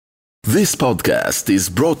This podcast is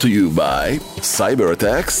brought to you by Cyber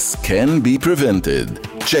attacks can be prevented.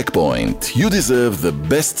 Check Point. You deserve the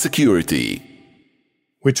best security.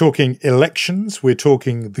 We're talking elections. We're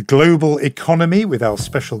talking the global economy with our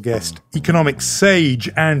special guest, economic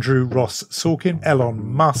sage Andrew Ross Sorkin,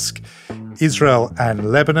 Elon Musk, Israel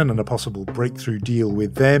and Lebanon and a possible breakthrough deal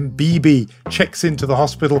with them. Bibi checks into the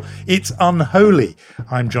hospital. It's unholy.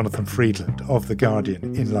 I'm Jonathan Freedland of The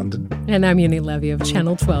Guardian in London. And I'm Yoni Levy of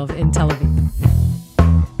Channel 12 in Tel Aviv.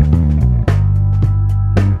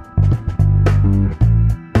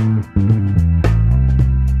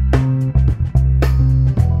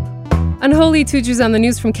 Unholy, Two Jews on the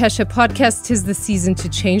News from Kesha podcast. 'Tis the season to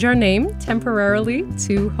change our name temporarily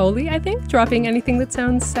to holy, I think, dropping anything that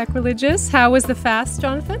sounds sacrilegious. How was the fast,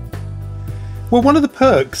 Jonathan? Well, one of the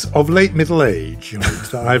perks of late middle age,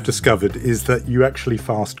 that I've discovered, is that you actually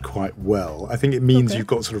fast quite well. I think it means you've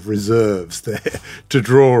got sort of reserves there to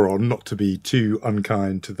draw on, not to be too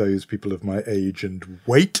unkind to those people of my age and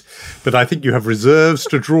weight, but I think you have reserves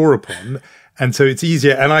to draw upon, and so it's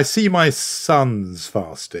easier. And I see my sons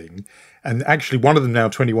fasting, and actually one of them now,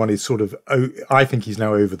 21, is sort of, I think he's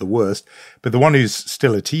now over the worst, but the one who's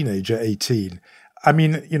still a teenager, 18, I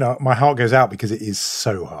mean, my heart goes out because it is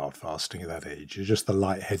so hard fasting at that age. You're just the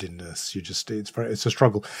lightheadedness. It's a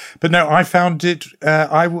struggle. But no, I found it,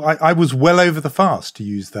 I was well over the fast, to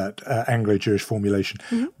use that Anglo-Jewish formulation.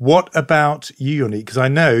 Mm-hmm. What about you, Yoni? Because I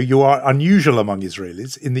know you are unusual among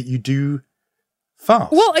Israelis in that you do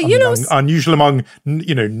fast. Well, unusual among,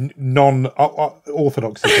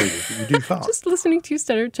 non-Orthodox Israelis, but you do fast. Just listening to you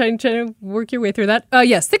stutter, trying to work your way through that.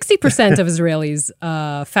 Yes, 60% of Israelis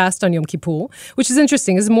fast on Yom Kippur, which is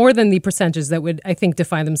interesting. Is more than the percentages that would, I think,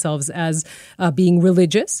 define themselves as being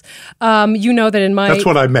religious. You know that in my... That's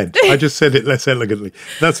what I meant. I just said it less elegantly.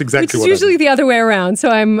 That's exactly what I meant. It's usually the other way around.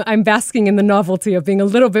 So I'm basking in the novelty of being a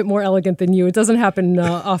little bit more elegant than you. It doesn't happen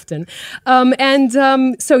often.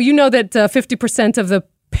 So you know that 50% of the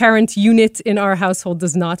parent unit in our household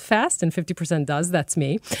does not fast, and 50% does. That's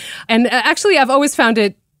me. And actually, I've always found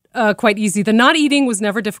it quite easy. The not eating was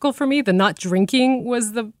never difficult for me. The not drinking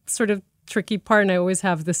was the sort of tricky part, and I always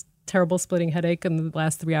have this terrible splitting headache in the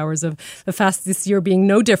last 3 hours of the fast this year being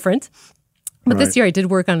no different. But This year I did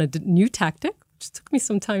work on a new tactic. Just took me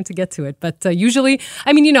some time to get to it. But usually,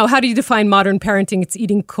 I mean, how do you define modern parenting? It's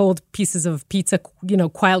eating cold pieces of pizza,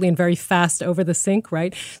 quietly and very fast over the sink,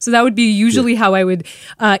 right? So that would be usually how I would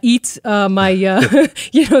eat my,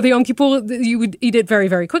 the Yom Kippur. You would eat it very,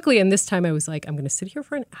 very quickly. And this time I was like, I'm going to sit here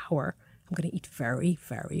for an hour. I'm going to eat very,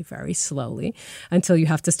 very, very slowly until you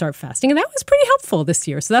have to start fasting. And that was pretty helpful this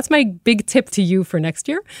year. So that's my big tip to you for next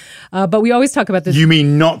year. But we always talk about this. You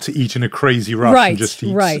mean not to eat in a crazy rush and just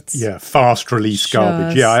eat fast release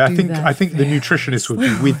garbage. Yeah, I think the nutritionist would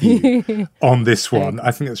be with you on this one.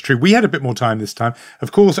 I think that's true. We had a bit more time this time.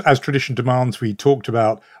 Of course, as tradition demands, we talked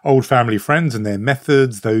about old family friends and their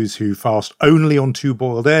methods, those who fast only on 2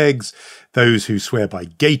 boiled eggs, those who swear by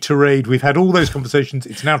Gatorade. We've had all those conversations.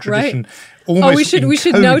 It's now tradition. Right. We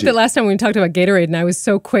should note that last time we talked about Gatorade, and I was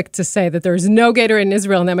so quick to say that there is no Gatorade in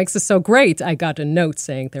Israel, and that makes us so great. I got a note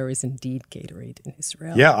saying there is indeed Gatorade in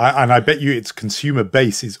Israel. Yeah, and I bet you its consumer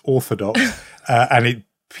base is Orthodox, and it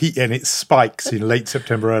spikes in late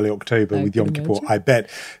September, early October with Yom Kippur, I bet.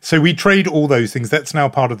 So we trade all those things. That's now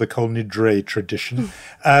part of the Kol Nidre tradition.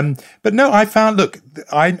 But no, I found,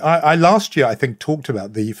 I last year, I think, talked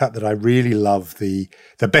about the fact that I really love the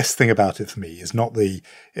best thing about it for me is not the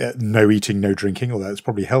no eating, no drinking, although it's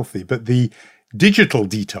probably healthy, but the digital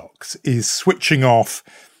detox is switching off,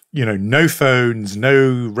 no phones,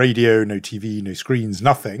 no radio, no TV, no screens,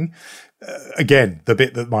 nothing. Again, the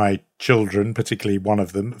bit that my children, particularly one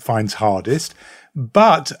of them, finds hardest.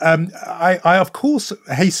 But I of course,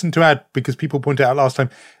 hasten to add, because people pointed out last time,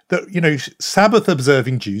 that, Sabbath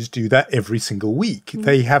observing Jews do that every single week. Mm.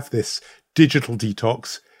 They have this digital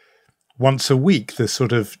detox once a week, the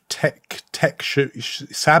sort of tech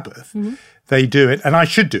Sabbath. Mm-hmm. They do it, and I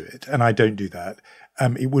should do it, and I don't do that.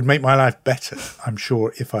 It would make my life better, I'm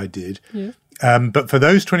sure, if I did. Yeah. But for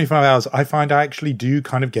those 25 hours, I find I actually do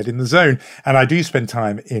kind of get in the zone. And I do spend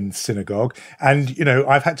time in synagogue. And,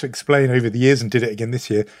 I've had to explain over the years, and did it again this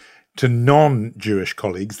year, to non-Jewish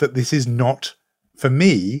colleagues that this is not, for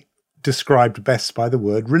me, described best by the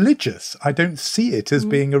word religious. I don't see it as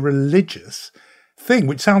being a religious thing,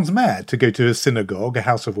 which sounds mad, to go to a synagogue, a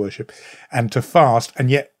house of worship, and to fast.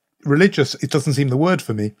 And yet religious, it doesn't seem the word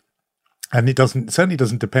for me. And it certainly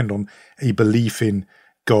doesn't depend on a belief in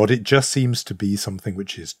God. It just seems to be something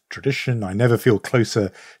which is tradition. I never feel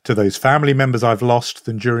closer to those family members I've lost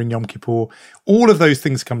than during Yom Kippur. All of those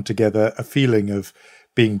things come together, a feeling of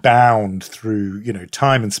being bound through,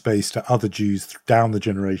 time and space to other Jews down the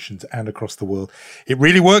generations and across the world. It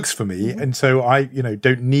really works for me. And so I,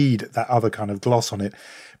 don't need that other kind of gloss on it.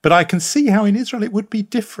 But I can see how in Israel it would be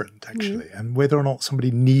different, actually, and whether or not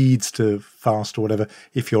somebody needs to fast or whatever,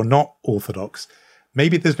 if you're not Orthodox.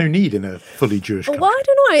 Maybe there's no need in a fully Jewish country. Well, I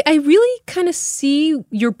don't know. I really kind of see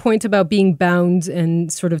your point about being bound and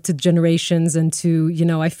sort of to generations and to,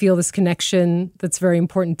 I feel this connection that's very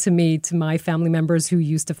important to me, to my family members who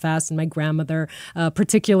used to fast and my grandmother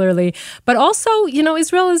particularly. But also,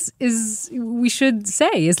 Israel is we should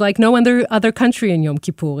say, is like no other country in Yom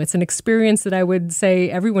Kippur. It's an experience that I would say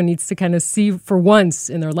everyone needs to kind of see for once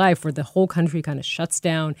in their life, where the whole country kind of shuts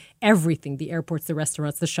down everything, the airports, the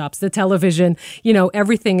restaurants, the shops, the television,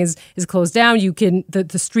 everything is closed down.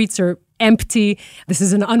 The streets are empty. This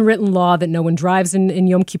is an unwritten law that no one drives in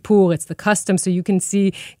Yom Kippur. It's the custom. So you can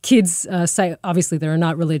see kids, obviously they're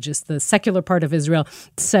not religious, the secular part of Israel,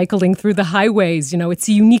 cycling through the highways. It's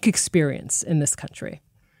a unique experience in this country.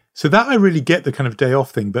 So that I really get the kind of day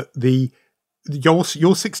off thing, but your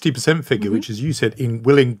 60% figure, which as you said,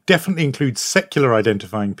 definitely includes secular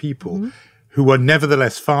identifying people who are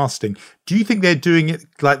nevertheless fasting. Do you think they're doing it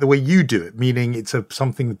like the way you do it, meaning it's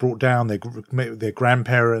something that brought down their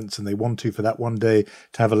grandparents and they want to for that one day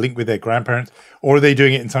to have a link with their grandparents? Or are they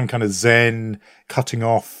doing it in some kind of Zen, cutting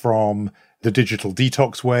off from the digital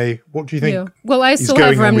detox way? What do you think? Yeah. Well, I still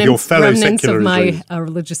have remnants of my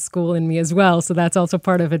religious school in me as well, so that's also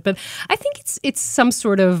part of it. But I think it's some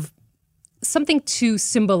sort of something to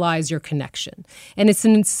symbolize your connection. And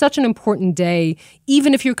it's such an important day.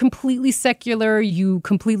 Even if you're completely secular, you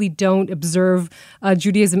completely don't observe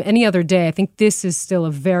Judaism any other day, I think this is still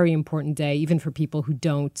a very important day, even for people who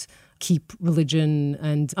don't keep religion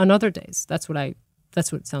and on other days. That's what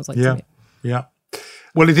it sounds like to me. Yeah.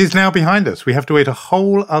 Well, it is now behind us. We have to wait a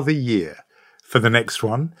whole other year for the next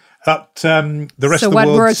one. But the rest of the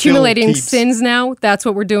world we're accumulating sins now? That's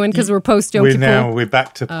what we're doing because we're post Yom Kippur? We're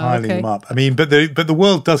back to piling them up. I mean, but the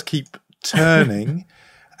world does keep turning.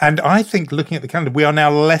 And I think, looking at the calendar, we are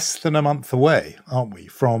now less than a month away, aren't we,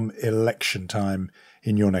 from election time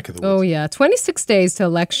in your neck of the woods? Oh, yeah. 26 days to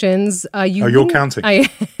elections. You're counting.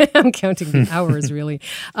 I'm counting the hours, really.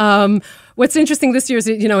 What's interesting this year is,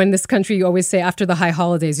 in this country, you always say after the high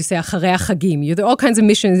holidays, you say Acharei Chagim. There are all kinds of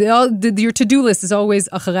missions. Your to-do list is always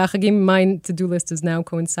Acharei Chagim. My to-do list is now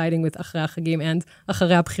coinciding with Acharei Chagim and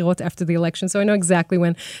Acharei Bchirot after the election. So I know exactly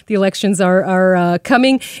when the elections are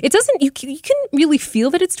coming. It doesn't, you can really feel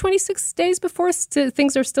that it's 26 days before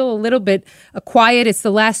things are still a little bit quiet. It's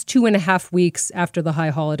the last 2.5 weeks after the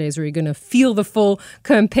high holidays where you're going to feel the full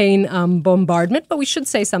campaign bombardment. But we should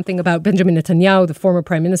say something about Benjamin Netanyahu, the former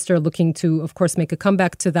prime minister, looking to, of course, make a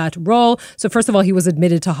comeback to that role. So first of all, he was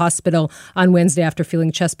admitted to hospital on Wednesday after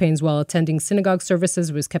feeling chest pains while attending synagogue services.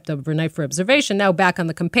 He was kept overnight for observation. Now back on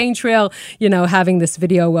the campaign trail, having this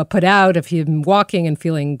video put out of him walking and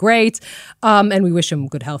feeling great. And we wish him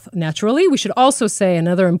good health, naturally. We should also say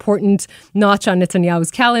another important notch on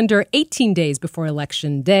Netanyahu's calendar, 18 days before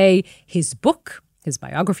Election Day, his book, his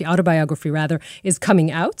autobiography, is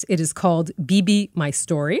coming out. It is called Bibi, My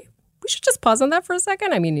Story. We should just pause on that for a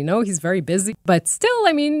second. I mean, he's very busy, but still,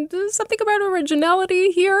 there's something about originality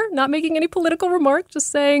here, not making any political remark, just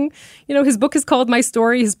saying, his book is called My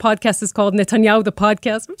Story. His podcast is called Netanyahu, the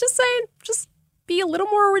Podcast. I'm just saying, just be a little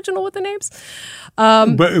more original with the names.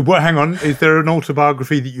 But hang on, is there an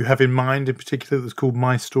autobiography that you have in mind in particular that's called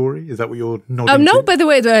My Story? Is that what you're nodding No, to? by the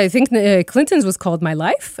way, I think Clinton's was called My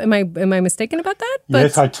Life. Am I mistaken about that? But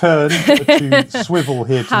yes, I turned to swivel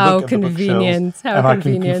here to look at the bookshelves. How convenient. I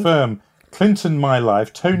can confirm Clinton, My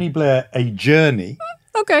Life, Tony Blair, A Journey.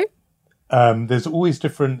 Okay. There's always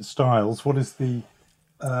different styles. What is the...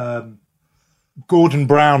 Gordon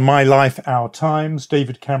Brown, My Life, Our Times.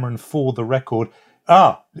 David Cameron, For the Record.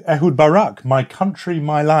 Ehud Barak, My Country,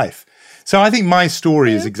 My Life. So I think My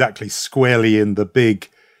Story is exactly squarely in the big,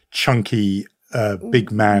 chunky,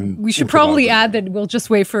 big man. We should probably add that we'll just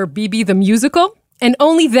wait for Bibi the musical. And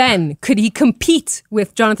only then could he compete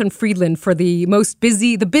with Jonathan Friedland for the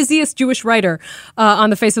busiest Jewish writer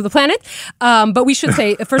on the face of the planet. But we should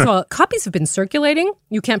say, first of all, copies have been circulating.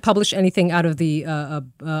 You can't publish anything out of the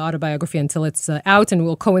autobiography until it's out, and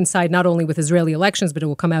will coincide not only with Israeli elections, but it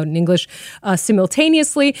will come out in English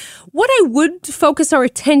simultaneously. What I would focus our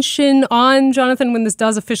attention on, Jonathan, when this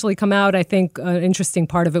does officially come out, I think an interesting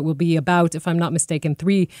part of it will be about, if I'm not mistaken,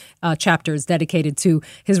 3 chapters dedicated to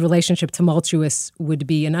his relationship tumultuous this would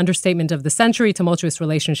be an understatement of the century, tumultuous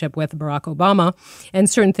relationship with Barack Obama, and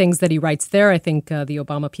certain things that he writes there, I think the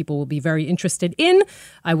Obama people will be very interested in.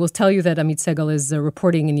 I will tell you that Amit Segal is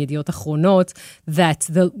reporting in Yediot Achronot that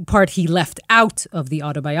the part he left out of the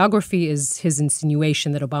autobiography is his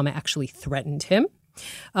insinuation that Obama actually threatened him.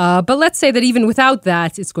 But let's say that even without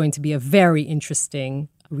that, it's going to be a very interesting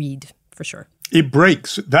read, for sure. It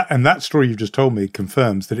breaks that, and that story you've just told me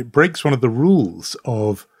confirms that it breaks one of the rules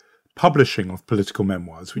of publishing of political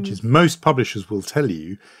memoirs, which is most publishers will tell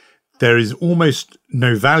you there is almost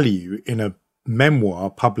no value in a memoir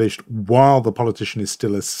published while the politician is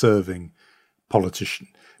still a serving politician,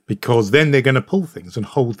 because then they're going to pull things and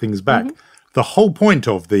hold things back. The whole point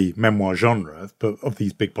of the memoir genre of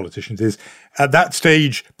these big politicians is at that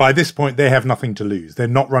stage, by this point, they have nothing to lose. They're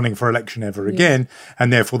not running for election ever again,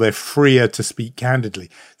 and therefore they're freer to speak candidly.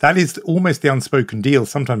 That is almost the unspoken deal,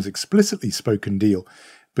 sometimes explicitly spoken deal,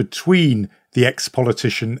 between the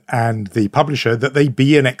ex-politician and the publisher, that they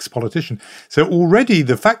be an ex-politician. So already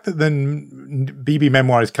the fact that the Bibi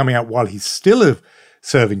memoir is coming out while he's still a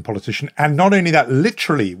serving politician, and not only that,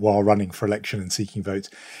 literally while running for election and seeking votes,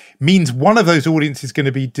 means one of those audiences is going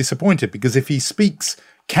to be disappointed, because if he speaks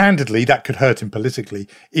candidly, that could hurt him politically.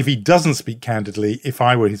 If he doesn't speak candidly, if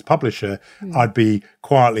I were his publisher, I'd be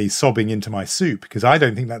quietly sobbing into my soup, because I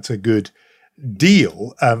don't think that's a good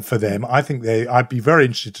deal for them. I think I'd be very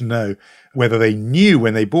interested to know whether they knew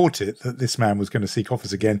when they bought it that this man was going to seek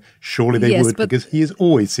office again. Surely they would, because he is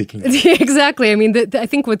always seeking office. Exactly. I mean, I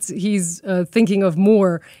think what he's thinking of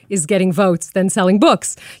more is getting votes than selling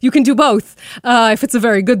books. You can do both if it's a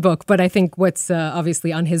very good book. But I think what's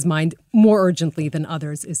obviously on his mind more urgently than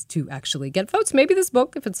others is to actually get votes. Maybe this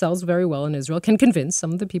book, if it sells very well in Israel, can convince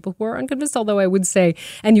some of the people who are unconvinced. Although I would say,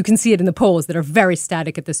 and you can see it in the polls that are very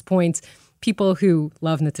static at this point, people who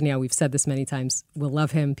love Netanyahu, we've said this many times, will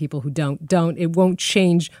love him. People who don't. It won't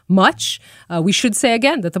change much. We should say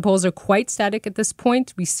again that the polls are quite static at this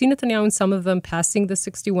point. We see Netanyahu in some of them passing the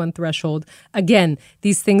 61 threshold. Again,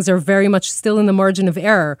 these things are very much still in the margin of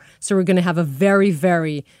error. So we're going to have a very,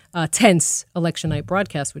 very tense election night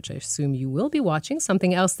broadcast, which I assume you will be watching.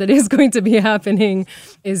 Something else that is going to be happening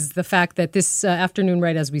is the fact that this afternoon,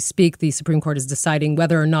 right as we speak, the Supreme Court is deciding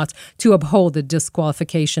whether or not to uphold the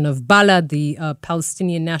disqualification of Balad, the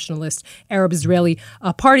Palestinian nationalist Arab-Israeli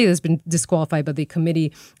party that's been disqualified by the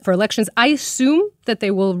Committee for Elections. I assume that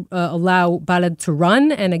they will allow Balad to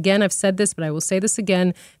run. And again, I've said this, but I will say this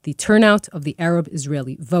again. The turnout of the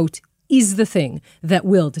Arab-Israeli vote is the thing that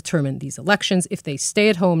will determine these elections. If they stay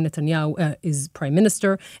at home, Netanyahu is prime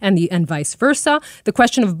minister, and vice versa. The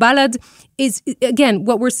question of Balad is, again,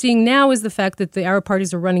 what we're seeing now is the fact that the Arab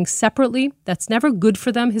parties are running separately. That's never good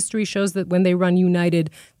for them. History shows that when they run united,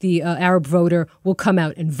 the Arab voter will come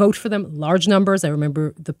out and vote for them. Large numbers. I will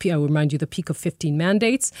remind you the peak of 15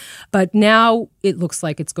 mandates. But now it looks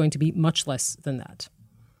like it's going to be much less than that.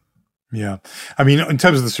 Yeah. I mean, in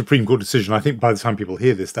terms of the Supreme Court decision, I think by the time people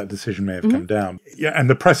hear this, that decision may have come down. Yeah, and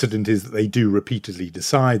the precedent is that they do repeatedly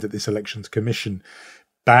decide that this Elections Commission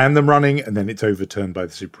banned them running, and then it's overturned by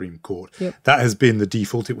the Supreme Court. Yep. That has been the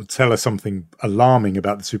default. It would tell us something alarming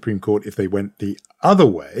about the Supreme Court if they went the other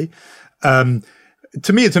way.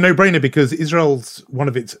 To me, it's a no-brainer, because Israel's one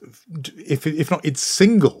of its, if not its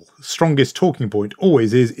single strongest talking point,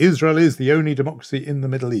 always is Israel is the only democracy in the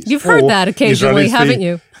Middle East. You've heard that occasionally, haven't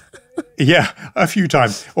you? Yeah, a few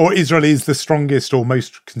times. Or Israel is the strongest or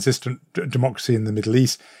most consistent democracy in the Middle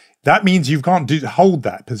East. That means you can't hold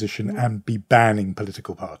that position and be banning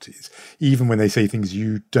political parties, even when they say things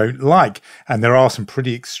you don't like. And there are some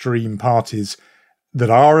pretty extreme parties that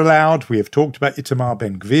are allowed. We have talked about Itamar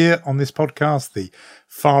Ben-Gvir on this podcast, the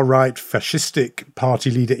far-right fascistic party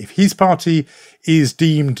leader. If his party is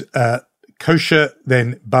deemed kosher,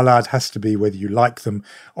 then Balad has to be, whether you like them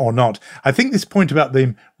or not. I think this point about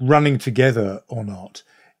them running together or not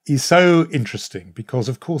is so interesting, because,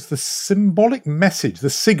 of course, the symbolic message, the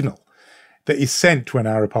signal that is sent when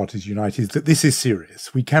Arab parties unite is that this is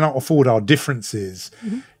serious. We cannot afford our differences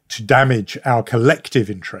to damage our collective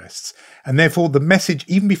interests. And therefore, the message,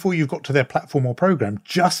 even before you've got to their platform or program,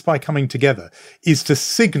 just by coming together, is to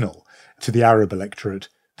signal to the Arab electorate,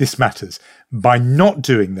 this matters. By not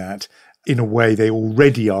doing that, in a way, they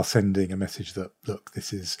already are sending a message that, look,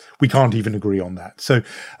 we can't even agree on that. So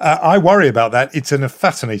I worry about that. It's in a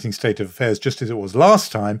fascinating state of affairs, just as it was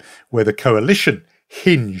last time, where the coalition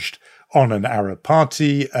hinged on an Arab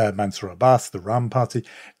party, Mansour Abbas, the Ram party.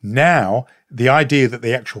 Now, the idea that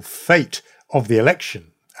the actual fate of the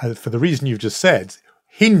election, for the reason you've just said,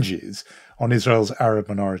 hinges on Israel's Arab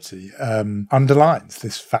minority, underlines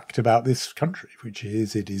this fact about this country, which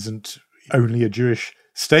is it isn't only a Jewish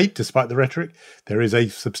state, despite the rhetoric, there is a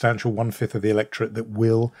substantial 1/5 of the electorate that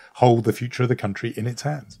will hold the future of the country in its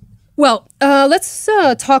hands. Well, let's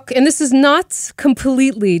talk, and this is not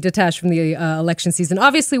completely detached from the election season.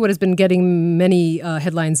 Obviously, what has been getting many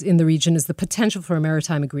headlines in the region is the potential for a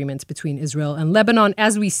maritime agreement between Israel and Lebanon.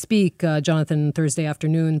 As we speak, Jonathan, Thursday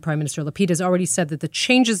afternoon, Prime Minister Lapid has already said that the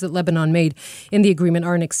changes that Lebanon made in the agreement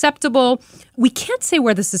are unacceptable. We can't say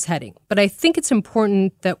where this is heading, but I think it's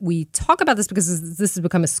important that we talk about this because this has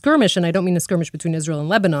become a skirmish, and I don't mean a skirmish between Israel and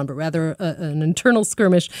Lebanon, but rather an internal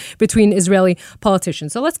skirmish between Israeli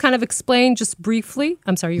politicians. So let's kind of explain just briefly.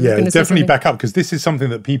 I'm sorry, you were going to say definitely something? Back up, because this is something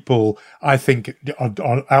that people, I think,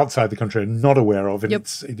 are outside the country are not aware of, and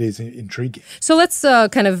it is intriguing. So let's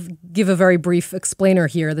kind of give a very brief explainer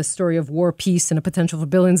here, the story of war, peace, and a potential for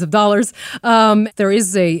billions of dollars. There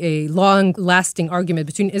is a long-lasting argument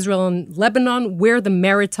between Israel and Lebanon where the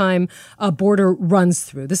maritime border runs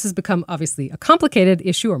through. This has become, obviously, a complicated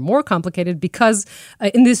issue, or more complicated, because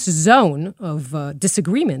in this zone of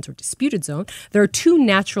disagreement or disputed zone, there are two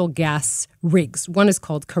natural gas rigs. One is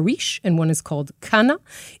called Karish and one is called Kana.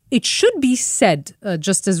 It should be said,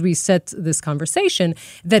 just as we set this conversation,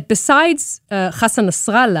 that besides Hassan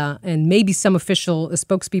Nasrallah and maybe some official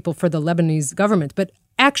spokespeople for the Lebanese government, but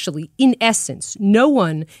actually, in essence, no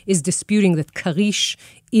one is disputing that Karish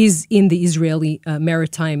is in the Israeli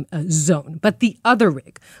maritime zone. But the other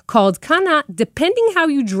rig, called Kana, depending how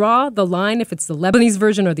you draw the line, if it's the Lebanese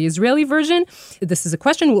version or the Israeli version, this is a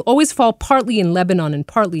question, will always fall partly in Lebanon and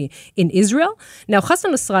partly in Israel. Now,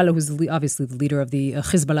 Hassan Nasrallah, who's obviously the leader of the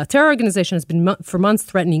Hezbollah terror organization, has been for months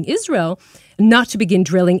threatening Israel not to begin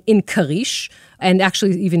drilling in Karish, and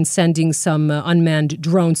actually even sending some unmanned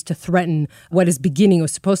drones to threaten what is beginning, or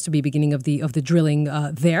supposed to be beginning of the drilling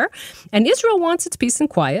there. And Israel wants its peace and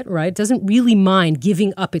quiet, right? Doesn't really mind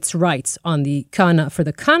giving up its rights on the Kana, for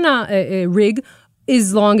the Kana rig,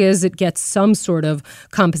 as long as it gets some sort of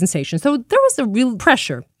compensation. So there was a real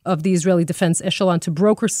pressure of the Israeli defense echelon to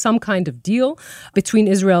broker some kind of deal between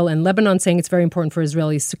Israel and Lebanon, saying it's very important for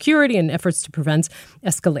Israeli security and efforts to prevent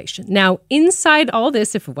escalation. Now, inside all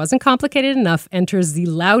this, if it wasn't complicated enough, enters the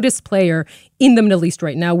loudest player in the Middle East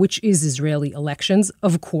right now, which is Israeli elections,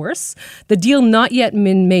 of course. The deal not yet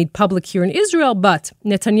been made public here in Israel, but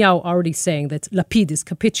Netanyahu already saying that Lapid is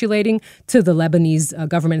capitulating to the Lebanese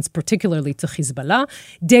government, particularly to Hezbollah.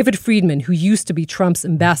 David Friedman, who used to be Trump's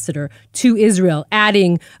ambassador to Israel,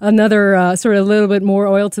 adding another sort of a little bit more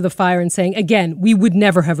oil to the fire and saying, again, we would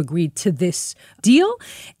never have agreed to this deal.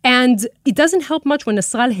 And it doesn't help much when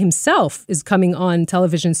Nasrallah himself is coming on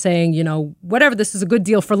television saying, whatever, this is a good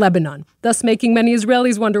deal for Lebanon, thus making many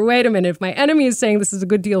Israelis wonder, wait a minute, if my enemy is saying this is a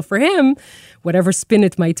good deal for him, whatever spin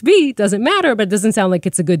it might be, doesn't matter, but it doesn't sound like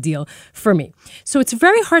it's a good deal for me. So it's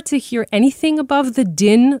very hard to hear anything above the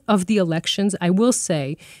din of the elections. I will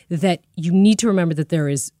say that you need to remember that there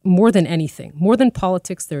is more than anything, more than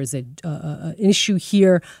politics, there is an issue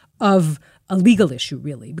here of a legal issue,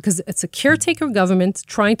 really, because it's a caretaker government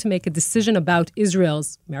trying to make a decision about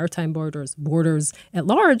Israel's maritime borders at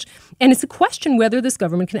large. And it's a question whether this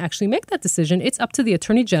government can actually make that decision. It's up to the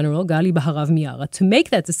Attorney General, Gali Baharav Miara, to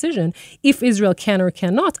make that decision if Israel can or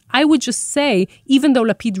cannot. I would just say, even though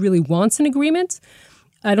Lapid really wants an agreement,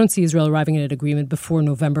 I don't see Israel arriving at an agreement before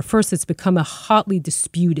November 1st. It's become a hotly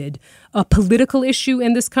disputed political issue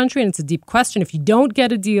in this country, and it's a deep question. If you don't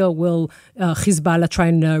get a deal, will Hezbollah try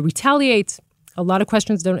and retaliate? A lot of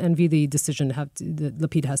questions don't envy the decision that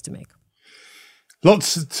Lapid has to make.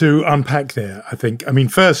 Lots to unpack there, I think. I mean,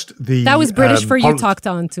 first, that was British for you talked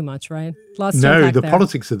on too much, right? Lots to unpack there.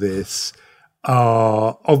 Politics of this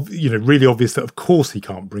are, really obvious that, of course, he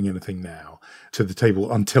can't bring anything now to the table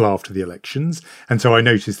until after the elections. And so I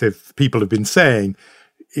noticed that people have been saying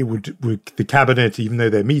the cabinet, even though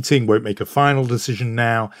they're meeting, won't make a final decision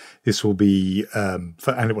now. This will be, and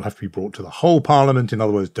it will have to be brought to the whole parliament. In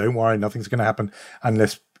other words, don't worry, nothing's going to happen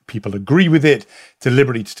unless people agree with it,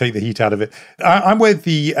 deliberately to take the heat out of it. I'm with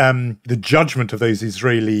the judgment of those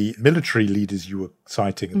Israeli military leaders you were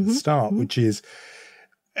citing at the start, which is,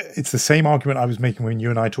 it's the same argument I was making when you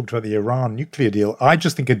and I talked about the Iran nuclear deal. I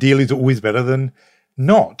just think a deal is always better than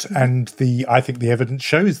not. And I think the evidence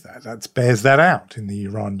shows that bears that out in the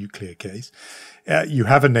Iran nuclear case. You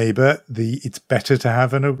have a neighbor, it's better to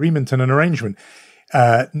have an agreement and an arrangement.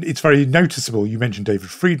 It's very noticeable. You mentioned David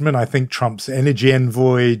Friedman. I think Trump's energy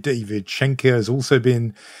envoy, David Schenker, has also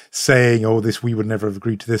been saying, we would never have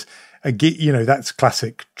agreed to this. Again, that's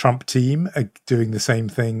classic Trump team doing the same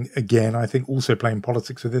thing again, I think, also playing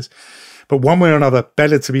politics with this. But one way or another,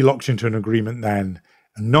 better to be locked into an agreement than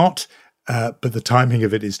not. But the timing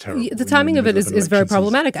of it is terrible. The timing of it is very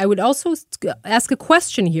problematic. I would also ask a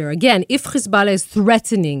question here. Again, if Hezbollah is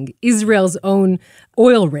threatening Israel's own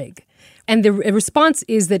oil rig, and the response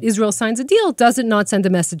is that Israel signs a deal, does it not send a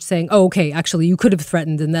message saying, oh, okay, actually, you could have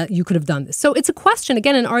threatened and that you could have done this? So it's a question,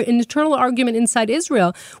 again, an internal argument inside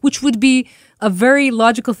Israel, which would be a very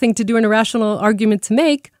logical thing to do and a rational argument to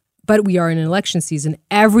make. But we are in an election season.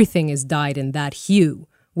 Everything is dyed in that hue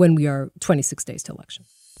when we are 26 days to election.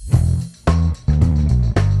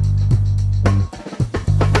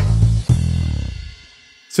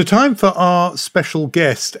 So time for our special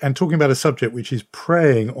guest and talking about a subject which is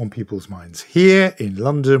preying on people's minds. Here in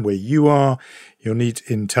London, where you are, you'll need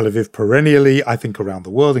in Tel Aviv perennially, I think around the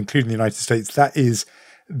world, including the United States, that is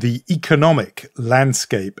the economic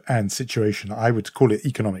landscape and situation. I would call it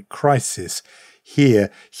economic crisis here.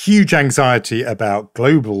 Huge anxiety about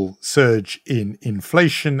global surge in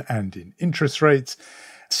inflation and in interest rates.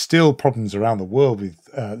 Still problems around the world with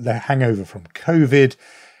the hangover from COVID.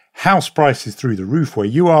 House prices through the roof where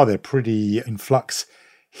you are, they're pretty in flux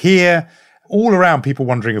here. All around, people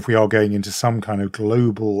wondering if we are going into some kind of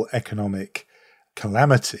global economic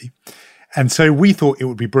calamity. And so we thought it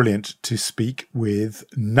would be brilliant to speak with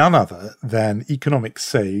none other than economic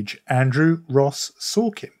sage Andrew Ross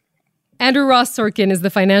Sorkin. Andrew Ross Sorkin is the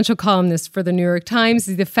financial columnist for The New York Times.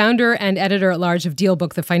 He's the founder and editor-at-large of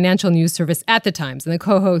DealBook, the financial news service at The Times, and the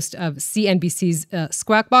co-host of CNBC's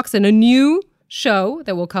Squawk Box, and a new show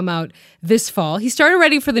that will come out this fall. He started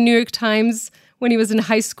writing for The New York Times when he was in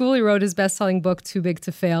high school. He wrote his best-selling book, Too Big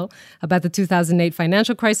to Fail, about the 2008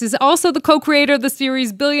 financial crisis. Also the co-creator of the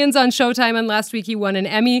series Billions on Showtime, and last week he won an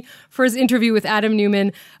Emmy for his interview with Adam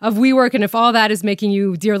Newman of WeWork. And if all that is making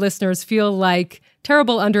you, dear listeners, feel like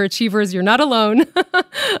terrible underachievers, you're not alone.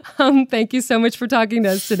 Thank you so much for talking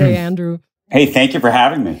to us today, Andrew. Hey, thank you for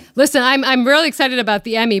having me. Listen, I'm really excited about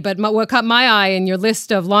the Emmy, but what caught my eye in your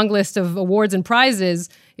long list of awards and prizes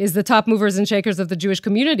is the top movers and shakers of the Jewish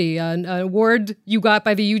community, an award you got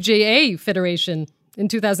by the UJA Federation in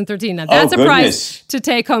 2013. Now, that's a prize to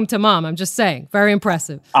take home to mom. I'm just saying. Very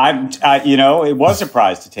impressive. It was a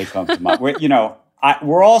prize to take home to mom.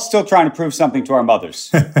 We're all still trying to prove something to our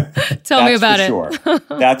mothers. Tell me about it. Sure.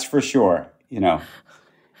 That's for sure,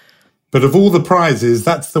 But of all the prizes,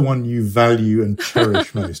 that's the one you value and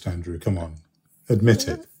cherish most, Andrew. Come on, admit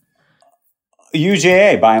it.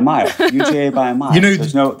 UJA by a mile. UJA by a mile.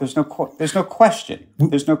 There's no question.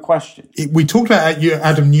 There's no question. We talked about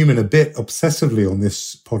Adam Newman a bit obsessively on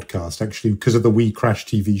this podcast, actually, because of the We Crash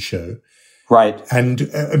TV show. Right. And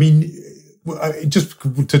because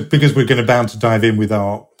we're bound to dive in with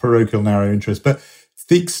our parochial narrow interest, but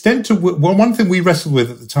the extent to one thing we wrestled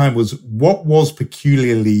with at the time was what was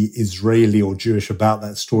peculiarly Israeli or Jewish about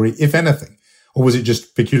that story, if anything, or was it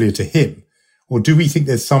just peculiar to him? Or do we think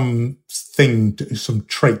there's some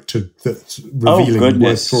trait that's revealing and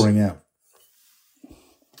worth drawing out?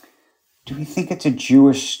 Do we think it's a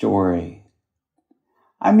Jewish story?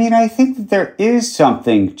 I mean, I think that there is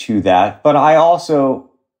something to that, but I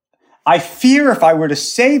fear if I were to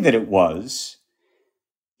say that it was,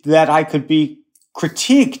 that I could be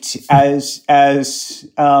critiqued as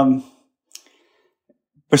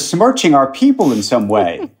besmirching our people in some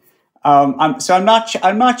way. I'm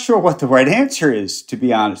not sure what the right answer is, to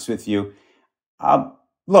be honest with you.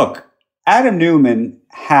 Look, Adam Newman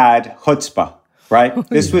had chutzpah, right?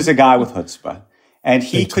 This was a guy with chutzpah, and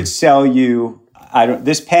he could sell you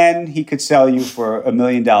this pen. He could sell you for $1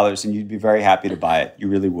 million, and you'd be very happy to buy it. You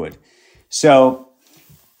really would. So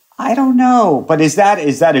I don't know, but is that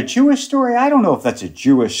a Jewish story? I don't know if that's a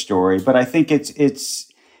Jewish story, but I think it's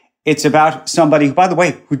about somebody who, by the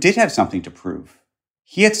way, who did have something to prove.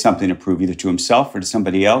 He had something to prove either to himself or to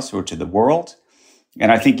somebody else or to the world.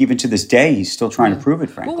 And I think even to this day, he's still trying to prove it,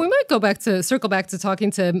 frankly. Well, we might circle back to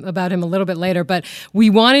talking about him a little bit later, but we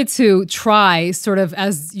wanted to try sort of,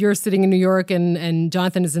 as you're sitting in New York and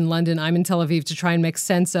Jonathan is in London, I'm in Tel Aviv, to try and make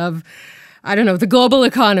sense of, I don't know, the global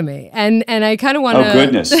economy. And I kind of want to... Oh,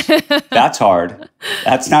 goodness. That's hard.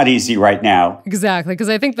 That's not easy right now. Exactly, because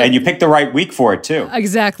I think that... And you picked the right week for it, too.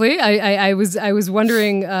 Exactly. I was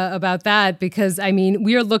wondering about that because, I mean,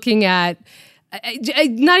 we are looking at...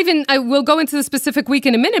 we'll go into the specific week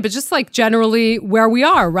in a minute, but just like generally where we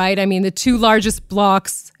are, right? I mean, the two largest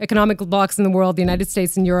economic blocks in the world, the United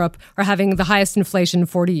States and Europe, are having the highest inflation in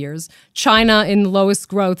 40 years. China in the lowest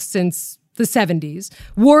growth since the 70s.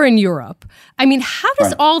 War in Europe. I mean, how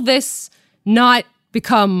does all this not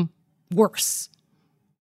become worse?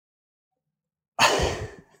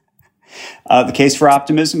 The case for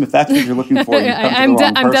optimism, if that's what you're looking for, I'm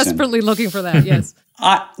desperately looking for that, yes.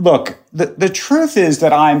 Look, the truth is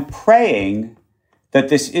that I'm praying that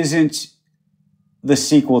this isn't the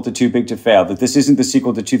sequel to Too Big to Fail, that this isn't the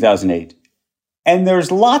sequel to 2008. And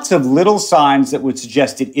there's lots of little signs that would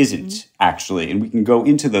suggest it isn't, actually, and we can go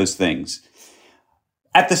into those things.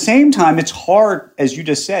 At the same time, it's hard, as you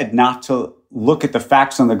just said, not to look at the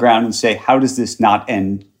facts on the ground and say, how does this not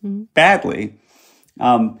end badly?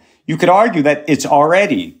 You could argue that it's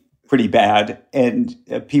already pretty bad, and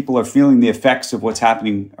people are feeling the effects of what's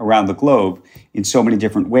happening around the globe in so many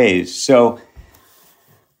different ways. So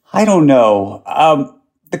I don't know.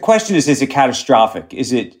 The question is it catastrophic?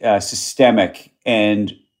 Is it systemic?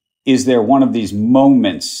 And is there one of these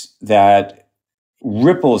moments that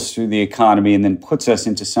ripples through the economy and then puts us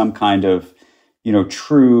into some kind of,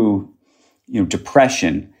 true,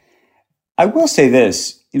 depression? I will say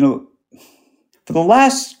this, for the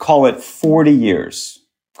last, call it 40 years,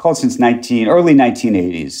 call it since early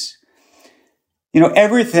 1980s,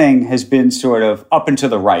 everything has been sort of up and to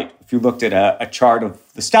the right. If you looked at a chart of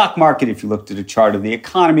the stock market, if you looked at a chart of the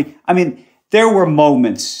economy, there were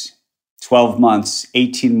moments, 12 months,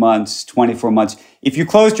 18 months, 24 months. If you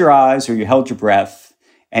closed your eyes or you held your breath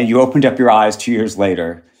and you opened up your eyes 2 years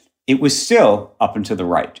later, it was still up and to the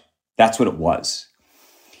right. That's what it was.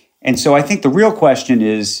 And so I think the real question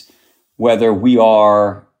is whether we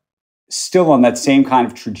are still on that same kind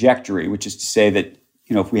of trajectory, which is to say that,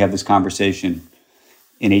 if we have this conversation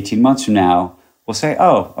in 18 months from now, we'll say,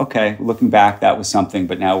 oh, okay, looking back, that was something,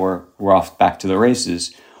 but now we're off back to the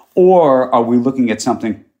races. Or are we looking at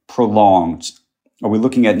something prolonged? Are we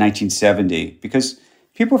looking at 1970? Because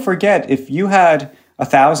people forget, if you had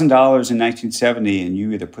 $1,000 in 1970 and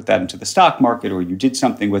you either put that into the stock market or you did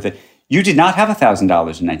something with it, you did not have $1,000 in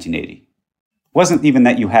 1980. It wasn't even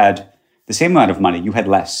that you had the same amount of money, you had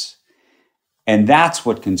less. And that's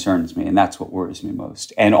what concerns me, and that's what worries me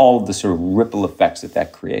most, and all of the sort of ripple effects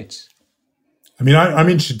that creates. I'm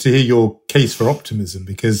interested to hear your case for optimism,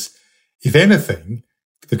 because if anything,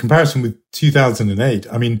 the comparison with 2008,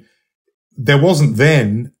 there wasn't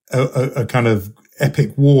then a kind of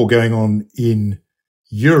epic war going on in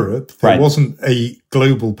Europe. There wasn't a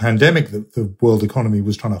global pandemic that the world economy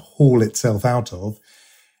was trying to haul itself out of.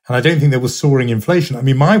 And I don't think there was soaring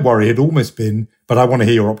inflation. My worry had almost been, but I want to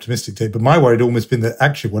hear your optimistic take, but my worry had almost been that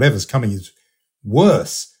actually whatever's coming is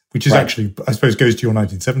worse, which is actually, I suppose, goes to your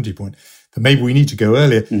 1970 point, that maybe we need to go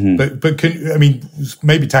earlier. Mm-hmm. But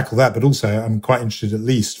maybe tackle that, but also I'm quite interested at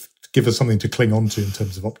least to give us something to cling on to in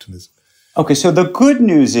terms of optimism. Okay, so the good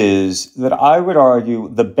news is that I would argue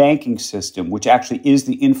the banking system, which actually is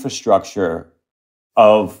the infrastructure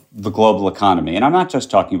of the global economy, and I'm not just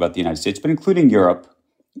talking about the United States, but including Europe.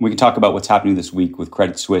 We can talk about what's happening this week with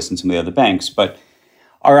Credit Suisse and some of the other banks, but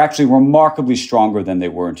are actually remarkably stronger than they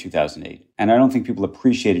were in 2008. And I don't think people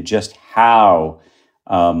appreciated just how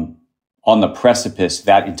on the precipice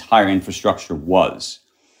that entire infrastructure was.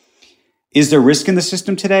 Is there risk in the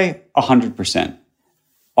system today? 100%.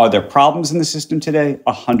 Are there problems in the system today?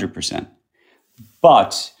 100%.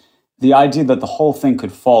 But the idea that the whole thing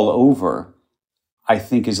could fall over, I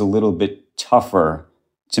think, is a little bit tougher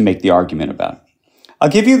to make the argument about. I'll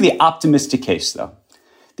give you the optimistic case, though.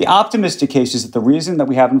 The optimistic case is that the reason that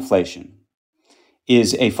we have inflation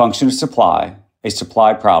is a function of supply, a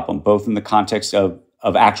supply problem, both in the context of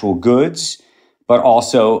actual goods, but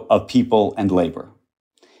also of people and labor.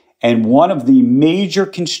 And one of the major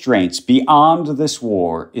constraints beyond this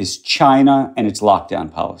war is China and its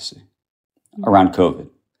lockdown policy around COVID.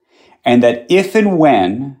 And that if and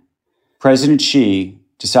when President Xi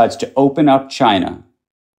decides to open up China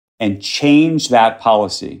and change that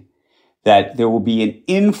policy, that there will be an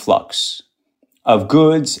influx of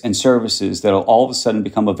goods and services that will all of a sudden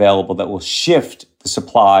become available that will shift the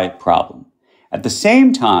supply problem. At the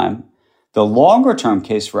same time, the longer term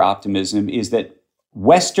case for optimism is that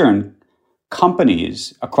Western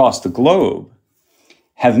companies across the globe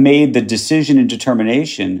have made the decision and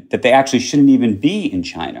determination that they actually shouldn't even be in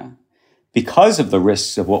China because of the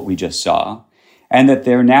risks of what we just saw, and that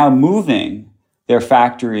they're now moving their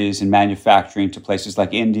factories and manufacturing to places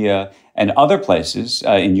like India and other places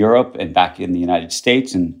in Europe and back in the United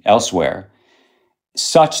States and elsewhere,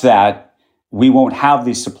 such that we won't have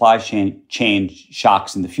these supply chain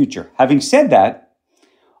shocks in the future. Having said that,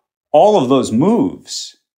 all of those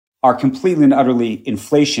moves are completely and utterly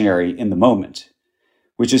inflationary in the moment,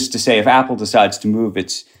 which is to say, if Apple decides to move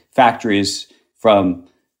its factories from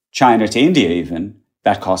China to India even,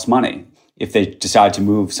 that costs money. If they decide to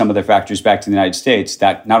move some of their factories back to the United States,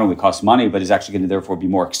 that not only costs money, but is actually going to therefore be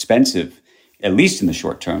more expensive, at least in the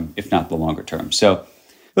short term, if not the longer term. So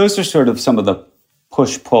those are sort of some of the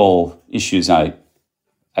push-pull issues I'm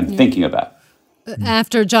thinking about.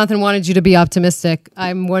 After Jonathan wanted you to be optimistic,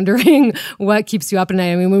 I'm wondering what keeps you up at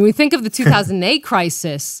night. I mean, when we think of the 2008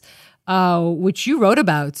 crisis, which you wrote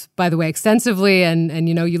about, by the way, extensively, and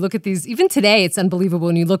you look at these, even today, it's unbelievable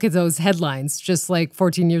when you look at those headlines, just like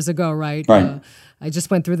 14 years ago, right? I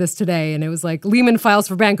just went through this today, and it was like Lehman files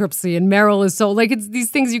for bankruptcy, and Merrill is sold. Like, it's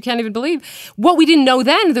these things you can't even believe. What we didn't know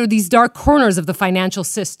then, there are these dark corners of the financial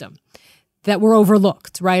system that were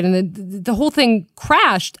overlooked, right? And the whole thing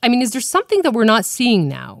crashed. I mean, is there something that we're not seeing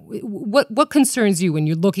now? What concerns you when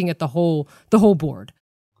you're looking at the whole board?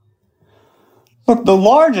 Look, the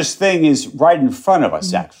largest thing is right in front of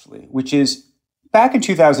us, actually, which is back in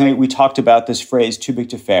 2008, we talked about this phrase, too big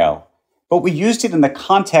to fail, but we used it in the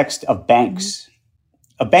context of banks,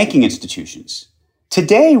 of banking institutions.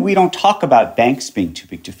 Today, we don't talk about banks being too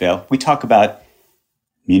big to fail. We talk about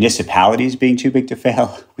municipalities being too big to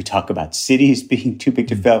fail. We talk about cities being too big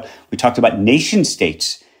to fail. We talked about nation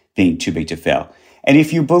states being too big to fail. And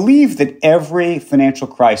if you believe that every financial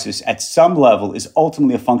crisis at some level is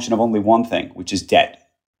ultimately a function of only one thing, which is debt,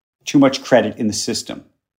 too much credit in the system,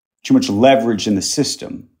 too much leverage in the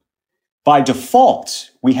system, by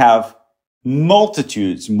default, we have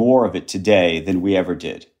multitudes more of it today than we ever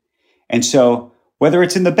did. And so whether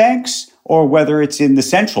it's in the banks or whether it's in the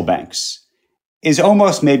central banks is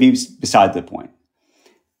almost maybe beside the point.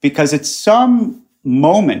 Because at some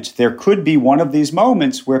moment, there could be one of these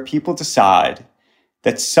moments where people decide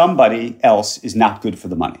that somebody else is not good for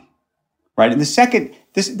the money, right? And the second,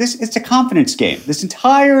 this it's a confidence game. This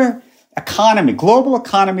entire economy, global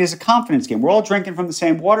economy, is a confidence game. We're all drinking from the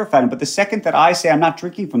same water fountain, but the second that I say I'm not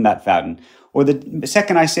drinking from that fountain, or the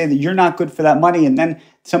second I say that you're not good for that money, and then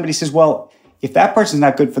somebody says, well, if that person's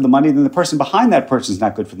not good for the money, then the person behind that person's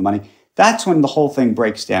not good for the money. That's when the whole thing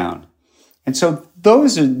breaks down. And so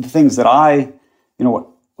those are the things that what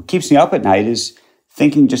keeps me up at night is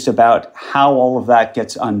thinking just about how all of that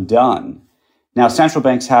gets undone. Now, central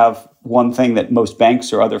banks have one thing that most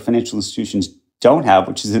banks or other financial institutions don't have,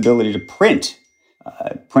 which is the ability to print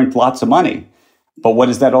lots of money. But what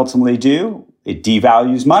does that ultimately do? It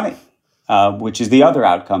devalues money, which is the other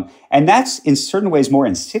outcome. And that's in certain ways more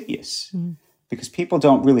insidious because people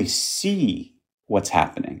don't really see what's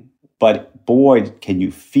happening. But boy, can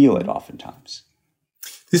you feel it oftentimes.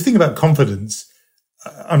 This thing about confidence,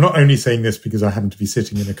 I'm not only saying this because I happen to be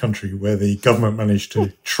sitting in a country where the government managed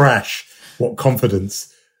to trash what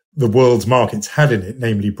confidence the world's markets had in it,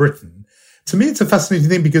 namely Britain. To me, it's a fascinating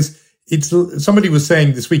thing because somebody was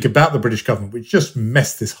saying this week about the British government, which just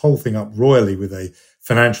messed this whole thing up royally with a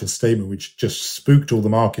financial statement, which just spooked all the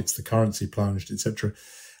markets, the currency plunged, etc.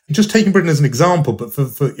 Just taking Britain as an example, but for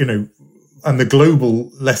and the global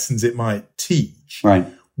lessons it might teach. Right.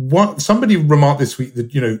 What somebody remarked this week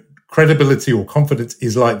that, credibility or confidence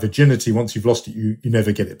is like virginity. Once you've lost it, you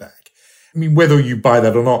never get it back. I mean, whether you buy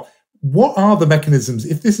that or not, what are the mechanisms?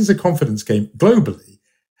 If this is a confidence game globally,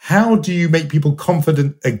 how do you make people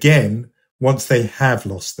confident again once they have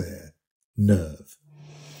lost their nerve?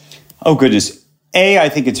 Oh, goodness. I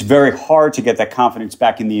think it's very hard to get that confidence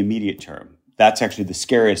back in the immediate term. That's actually the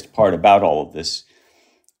scariest part about all of this.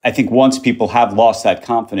 I think once people have lost that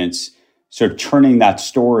confidence, sort of turning that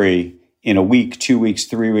story in a week, 2 weeks,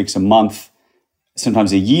 3 weeks, a month,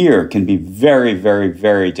 sometimes a year can be very, very,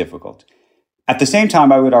 very difficult. At the same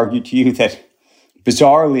time, I would argue to you that,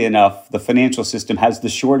 bizarrely enough, the financial system has the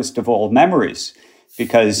shortest of all memories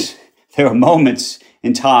because there are moments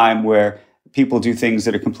in time where people do things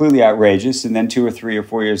that are completely outrageous, and then 2 or 3 or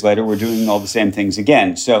 4 years later, we're doing all the same things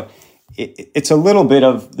again. So it's a little bit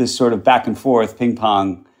of this sort of back and forth ping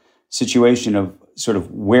pong situation of sort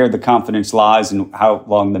of where the confidence lies and how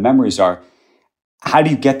long the memories are. How do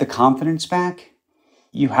you get the confidence back?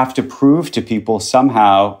 You have to prove to people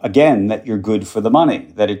somehow, again, that you're good for the money,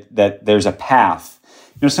 that there's a path.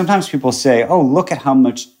 Sometimes people say, oh, look at how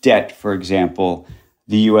much debt, for example,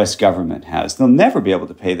 the U.S. government has. They'll never be able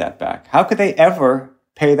to pay that back. How could they ever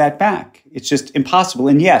pay that back? It's just impossible.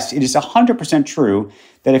 And yes, it is 100% true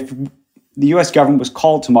that if the U.S. government was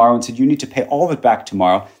called tomorrow and said, you need to pay all of it back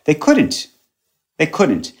tomorrow, they couldn't. They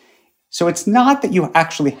couldn't. So it's not that you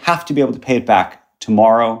actually have to be able to pay it back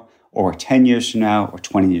tomorrow or 10 years from now or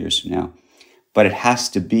 20 years from now, but it has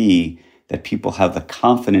to be that people have the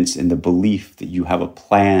confidence and the belief that you have a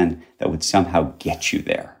plan that would somehow get you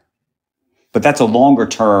there. But that's a longer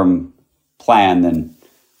term plan than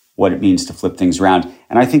what it means to flip things around.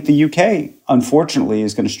 And I think the UK, unfortunately,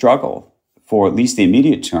 is going to struggle for at least the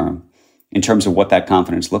immediate term in terms of what that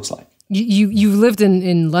confidence looks like. You lived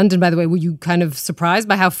in London, by the way. Were you kind of surprised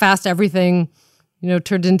by how fast everything,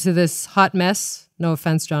 turned into this hot mess? No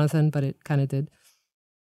offense, Jonathan, but it kind of did.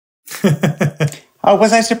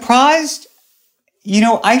 Was I surprised?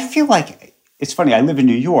 I feel like it's funny. I live in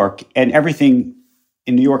New York, and everything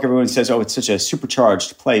in New York, everyone says, oh, it's such a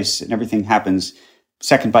supercharged place and everything happens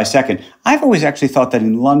second by second. I've always actually thought that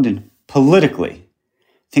in London, politically,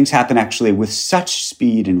 things happen actually with such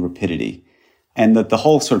speed and rapidity, and that the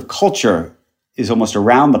whole sort of culture is almost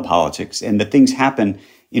around the politics, and that things happen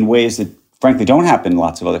in ways that, frankly, don't happen in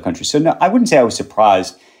lots of other countries. So no, I wouldn't say I was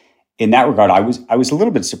surprised in that regard. I was a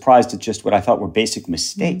little bit surprised at just what I thought were basic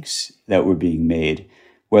mistakes that were being made,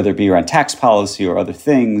 whether it be around tax policy or other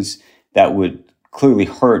things that would clearly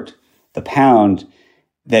hurt the pound,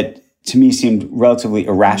 that to me seemed relatively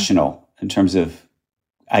irrational in terms of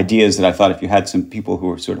ideas that I thought if you had some people who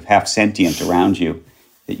were sort of half sentient around you,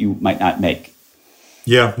 that you might not make.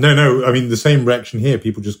 Yeah, no. I mean, the same reaction here.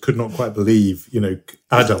 People just could not quite believe,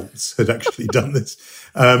 adults had actually done this.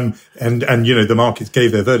 And the markets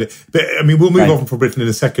gave their verdict. But I mean, we'll move on from Britain in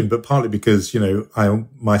a second, but partly because, I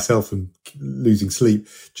myself am losing sleep.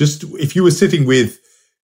 Just if you were sitting with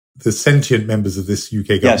the sentient members of this UK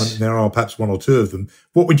government, yes, and there are perhaps one or two of them,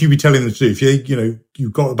 what would you be telling them to do? If you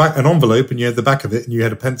got an envelope and you had the back of it and you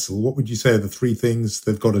had a pencil, what would you say are the three things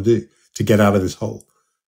they've got to do to get out of this hole?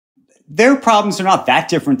 Their problems are not that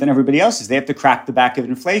different than everybody else's. They have to crack the back of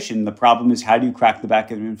inflation. The problem is, how do you crack the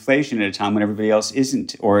back of inflation at a time when everybody else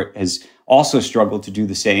isn't or has also struggled to do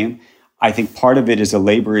the same? I think part of it is a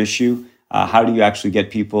labor issue. How do you actually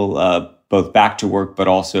get people both back to work, but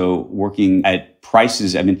also working at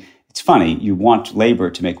prices? I mean, it's funny. You want labor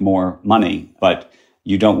to make more money, but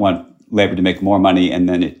you don't want labor to make more money and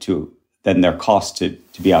then their costs to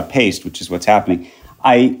be outpaced, which is what's happening.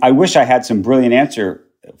 I wish I had some brilliant answer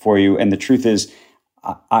for you, and the truth is,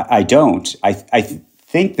 I don't. I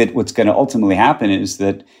think that what's going to ultimately happen is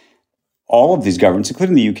that all of these governments,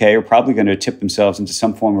 including the UK, are probably going to tip themselves into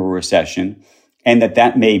some form of a recession, and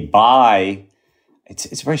that may buy.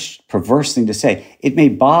 It's a very perverse thing to say. It may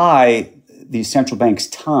buy these central banks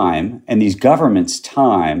time and these governments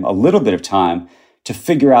time, a little bit of time, to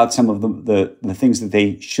figure out some of the things that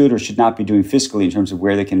they should or should not be doing fiscally in terms of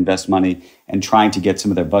where they can invest money and trying to get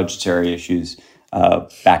some of their budgetary issues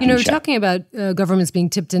back in check. We're talking about governments being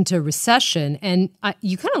tipped into recession, and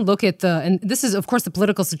you kind of look at and this is, of course, the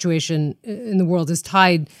political situation in the world is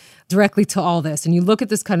tied directly to all this. And you look at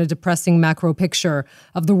this kind of depressing macro picture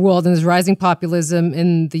of the world, and there's rising populism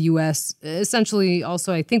in the U.S., essentially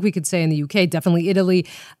also, I think we could say in the U.K., definitely Italy.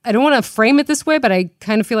 I don't want to frame it this way, but I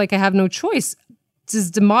kind of feel like I have no choice. Does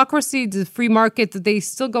democracy, the free market, that they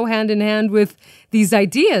still go hand in hand with these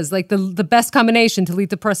ideas, like the best combination to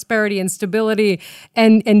lead to prosperity and stability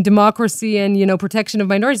and democracy and, protection of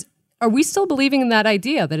minorities? Are we still believing in that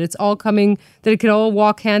idea that it's all coming, that it could all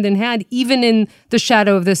walk hand in hand, even in the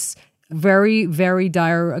shadow of this very, very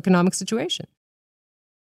dire economic situation?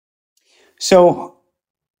 So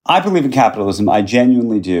I believe in capitalism. I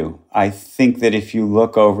genuinely do. I think that if you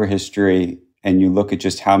look over history and you look at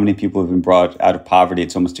just how many people have been brought out of poverty,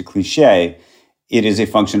 it's almost a cliche. It is a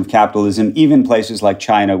function of capitalism, even places like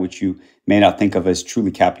China, which you may not think of as truly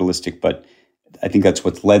capitalistic, but I think that's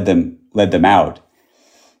what's led them out.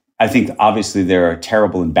 I think obviously there are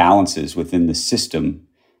terrible imbalances within the system.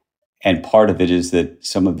 And part of it is that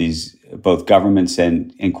some of these, both governments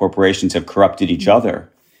and corporations, have corrupted each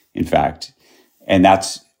other, in fact. And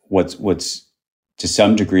that's what's to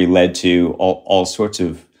some degree led to all sorts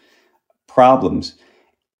of problems.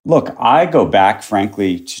 Look, I go back,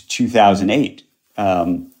 frankly, to 2008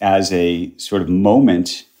 as a sort of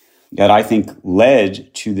moment that I think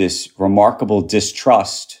led to this remarkable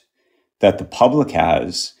distrust that the public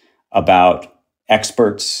has about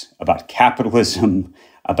experts, about capitalism,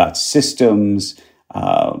 about systems,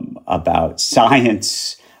 about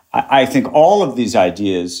science. I think all of these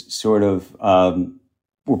ideas sort of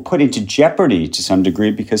were put into jeopardy to some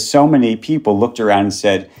degree because so many people looked around and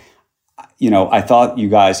said, I thought you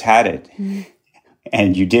guys had it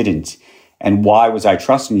and you didn't. And why was I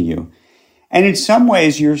trusting you? And in some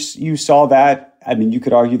ways, you saw that. I mean, you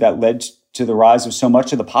could argue that led to the rise of so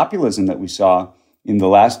much of the populism that we saw in the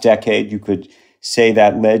last decade. You could say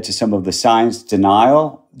that led to some of the science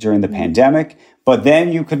denial during the pandemic. But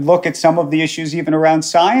then you could look at some of the issues even around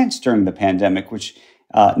science during the pandemic, which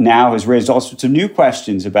now has raised all sorts of new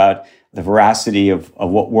questions about the veracity of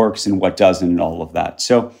what works and what doesn't and all of that.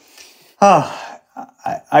 So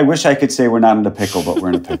I wish I could say we're not in a pickle, but we're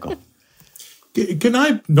in a pickle. Can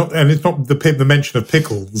I not? And it's not the mention of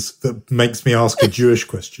pickles that makes me ask a Jewish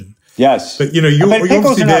question. Yes, but but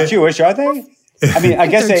pickles are not Jewish, are they? I mean, I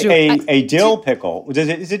guess a dill pickle.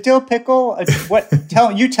 Is it dill pickle? What?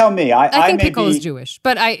 Tell me. I think pickle is Jewish,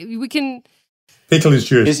 but we can. Pickle is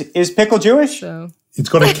Jewish. Is pickle Jewish? So. It's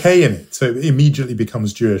got a K in it, so it immediately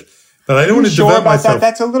becomes Jewish. But I don't want to sure divert about myself. that?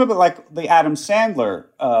 That's a little bit like the Adam Sandler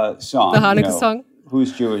song. The Hanukkah song?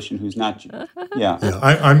 Who's Jewish and who's not Jewish. Yeah.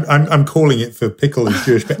 I'm calling it for pickle is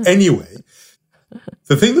Jewish. But anyway,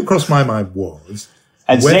 the thing that crossed my mind was...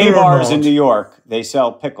 At Zabar's in New York, they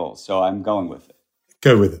sell pickles, so I'm going with it.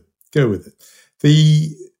 Go with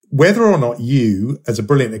it. Whether or not you, as a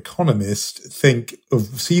brilliant economist, see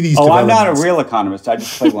these developments... I'm not a real economist. I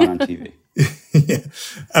just play one on TV.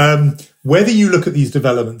 Yeah. Whether you look at these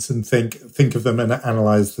developments and think of them and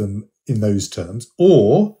analyze them in those terms,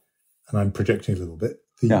 or, and I'm projecting a little bit,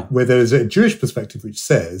 where there's a Jewish perspective which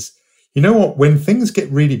says, you know what, when things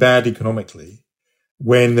get really bad economically,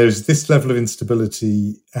 when there's this level of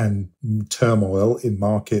instability and turmoil in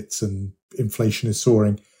markets and inflation is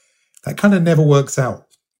soaring, that kind of never works out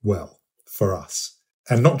well for us.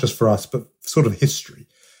 And not just for us, but sort of history.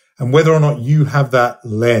 And whether or not you have that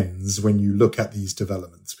lens when you look at these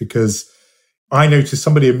developments, because I noticed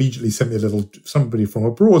somebody from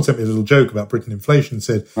abroad sent me a little joke about Britain inflation,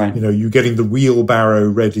 said, right, you getting the wheelbarrow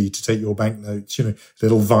ready to take your banknotes,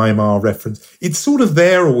 little Weimar reference. It's sort of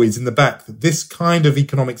there always in the back that this kind of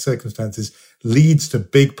economic circumstances leads to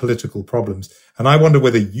big political problems. And I wonder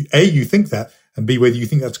whether you think that, and B, whether you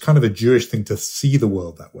think that's kind of a Jewish thing to see the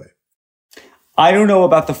world that way. I don't know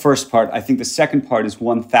about the first part. I think the second part is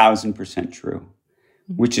 1,000% true,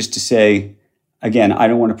 which is to say, again, I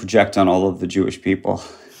don't want to project on all of the Jewish people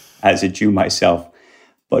as a Jew myself,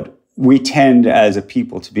 but we tend as a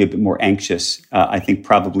people to be a bit more anxious, I think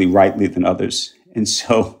probably rightly than others. And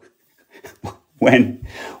so when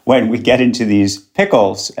we get into these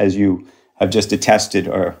pickles, as you have just attested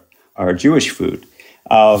are Jewish food,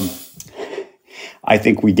 I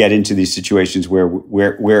think we get into these situations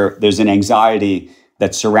where there's an anxiety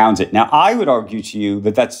that surrounds it. Now, I would argue to you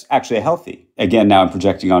that that's actually healthy. Again, now I'm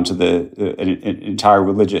projecting onto an entire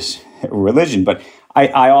religion, but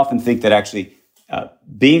I often think that actually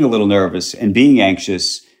being a little nervous and being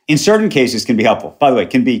anxious in certain cases can be helpful. By the way,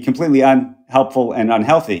 can be completely unhelpful and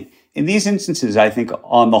unhealthy. In these instances, I think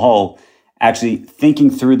on the whole, actually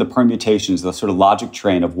thinking through the permutations, the sort of logic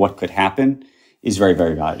train of what could happen is very,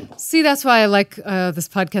 very valuable. See, that's why I like this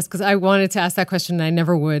podcast, because I wanted to ask that question and I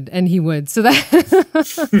never would, and he would. So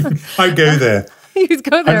that I go there. You'd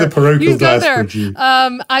go there. I'm the parochial diaspora Jew.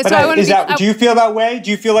 Do you feel that way? Do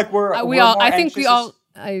you feel like we're all? I think we all.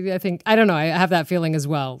 I think I don't know. I have that feeling as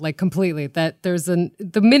well, like completely. That there's the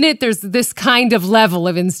minute there's this kind of level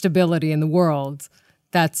of instability in the world,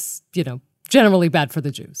 that's generally bad for the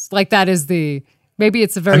Jews. Like that is the. Maybe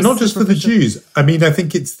it's a very... And not just for the Jews. I mean, I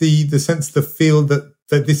think it's the sense, the feel that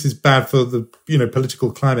this is bad for the,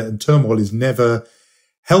 political climate and turmoil is never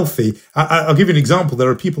healthy. I'll give you an example. There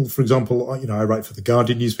are people, for example, I write for the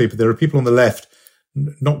Guardian newspaper. There are people on the left,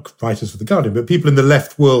 not writers for the Guardian, but people in the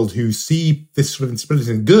left world who see this sort of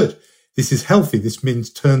instability and good. This is healthy. This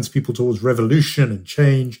turns people towards revolution and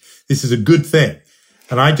change. This is a good thing.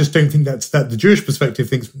 And I just don't think that the Jewish perspective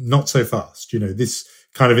thinks not so fast. This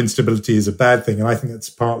kind of instability is a bad thing. And I think that's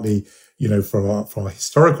partly, for our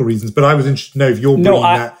historical reasons. But I was interested to know if you're bringing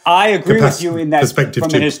that. I agree with you in that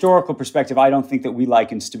from an historical perspective, I don't think that we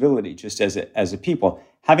like instability just as a people.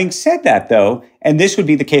 Having said that, though, and this would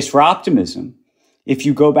be the case for optimism, if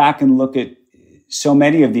you go back and look at so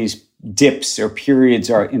many of these dips or periods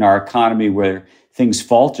in our economy where things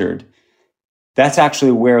faltered, that's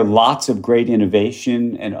actually where lots of great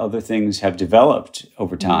innovation and other things have developed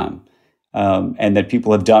over time. And that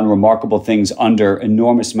people have done remarkable things under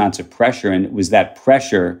enormous amounts of pressure. And it was that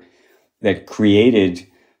pressure that created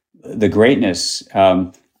the greatness.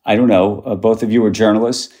 I don't know, both of you are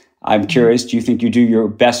journalists. I'm curious, do you think you do your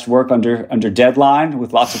best work under deadline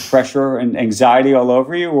with lots of pressure and anxiety all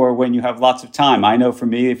over you, or when you have lots of time? I know for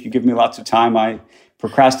me, if you give me lots of time, I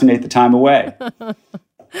procrastinate the time away.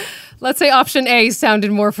 Let's say option A sounded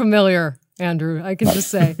more familiar, Andrew. I can just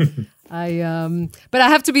say. But I'm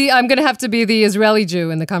going to have to be the Israeli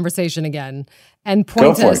Jew in the conversation again and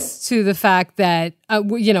point us to the fact that,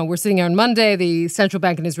 we're sitting here on Monday. The central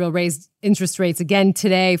bank in Israel raised interest rates again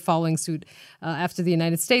today, following suit after the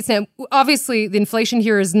United States. Now, obviously, the inflation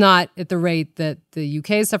here is not at the rate that the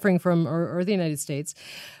UK is suffering from or the United States.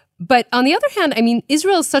 But on the other hand, I mean,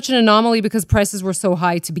 Israel is such an anomaly because prices were so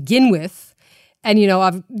high to begin with. And,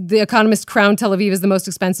 The Economist crowned Tel Aviv as the most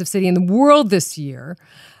expensive city in the world this year.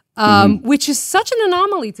 Which is such an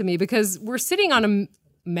anomaly to me because we're sitting on a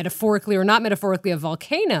metaphorically or not metaphorically a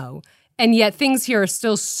volcano, and yet things here are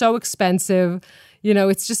still so expensive.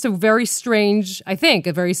 It's just a very strange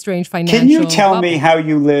financial. Can you tell me how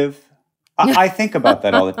you live? I think about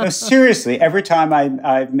that all the time. No, seriously, every time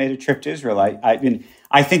I've made a trip to Israel,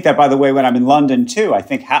 I think that, by the way, when I'm in London too, I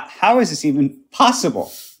think, how is this even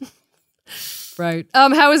possible? Right.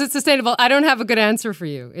 How is it sustainable? I don't have a good answer for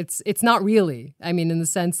you. It's not really. I mean, in the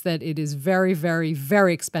sense that it is very, very,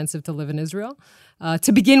 very expensive to live in Israel.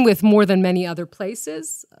 To begin with, more than many other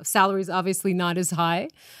places. Salaries obviously not as high.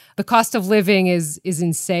 The cost of living is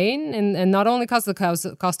insane, and not only cost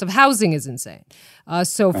of housing is insane.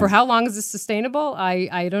 So for how long is this sustainable?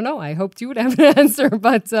 I don't know. I hoped you would have an answer,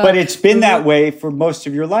 but it's been that way for most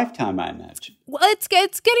of your lifetime, I imagine. Well, it's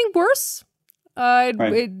getting worse.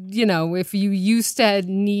 If you used to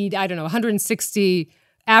need, 160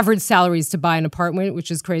 average salaries to buy an apartment,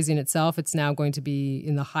 which is crazy in itself, it's now going to be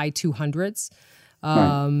in the high 200s.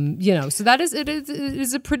 So that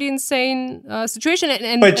is a pretty insane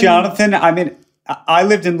situation. But Jonathan, I mean, I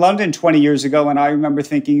lived in London 20 years ago, and I remember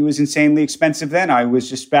thinking it was insanely expensive then. I was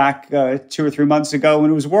just back 2 or 3 months ago when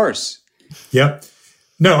it was worse. Yeah.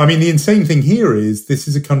 No, I mean, the insane thing here is this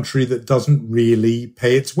is a country that doesn't really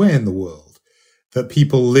pay its way in the world, that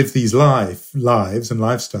people live these lives and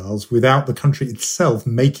lifestyles without the country itself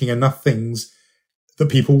making enough things that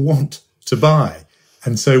people want to buy.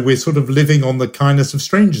 And so we're sort of living on the kindness of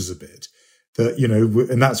strangers a bit, that,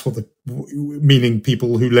 and that's what meaning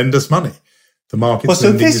people who lend us money. The market. Well,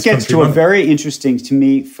 so this gets to a very interesting, to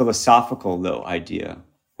me, philosophical, though, idea,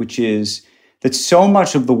 which is that so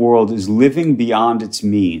much of the world is living beyond its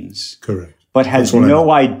means. Correct. But has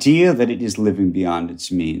no idea that it is living beyond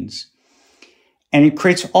its means. And it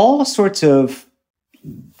creates all sorts of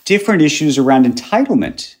different issues around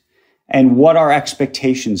entitlement and what our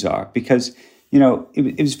expectations are. Because,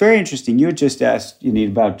 it was very interesting. You had just asked,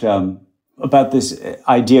 about this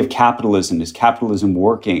idea of capitalism. Is capitalism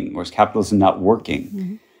working, or is capitalism not working?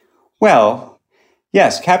 Mm-hmm. Well,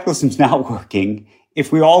 yes, capitalism's not working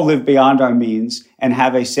if we all live beyond our means and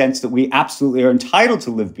have a sense that we absolutely are entitled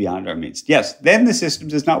to live beyond our means. Yes, then the system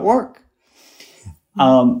does not work.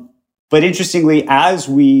 But interestingly, as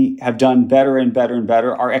we have done better and better and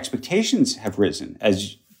better, our expectations have risen,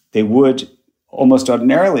 as they would almost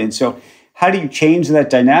ordinarily. And so how do you change that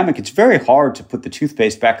dynamic? It's very hard to put the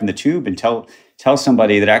toothpaste back in the tube and tell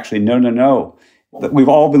somebody that actually, no, that we've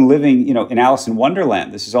all been living, in Alice in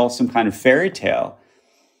Wonderland. This is all some kind of fairy tale.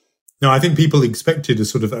 No, I think people expected a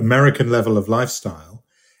sort of American level of lifestyle,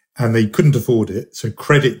 and they couldn't afford it. So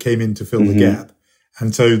credit came in to fill the gap.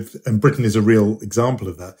 And Britain is a real example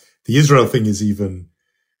of that. The Israel thing is even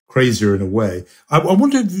crazier in a way. I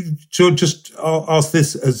wanted to just ask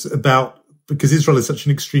this because Israel is such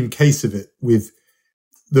an extreme case of it, with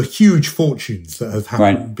the huge fortunes that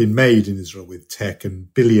have been made in Israel with tech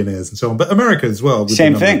and billionaires and so on. But America as well. With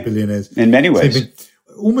Same thing. Billionaires. In many ways.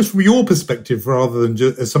 Almost from your perspective, rather than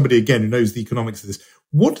just as somebody, again, who knows the economics of this,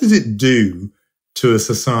 what does it do to a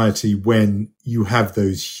society when you have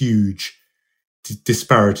those huge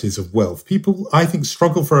disparities of wealth? People, I think,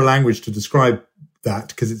 struggle for a language to describe that,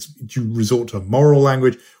 because you resort to a moral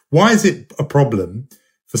language. Why is it a problem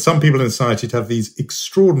for some people in society to have these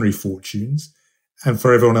extraordinary fortunes and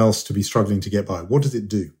for everyone else to be struggling to get by? What does it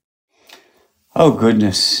do? Oh,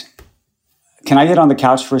 goodness. Can I get on the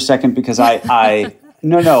couch for a second? Because I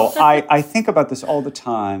think about this all the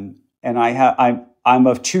time, and I'm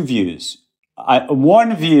of two views.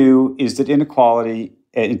 One view is that inequality,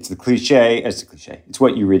 it's the cliche. It's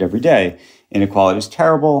what you read every day. Inequality is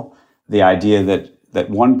terrible. The idea that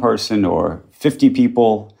one person or 50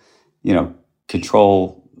 people,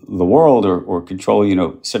 control the world or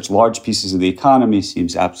control, such large pieces of the economy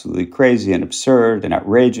seems absolutely crazy and absurd and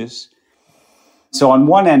outrageous. So on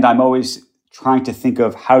one end, I'm always trying to think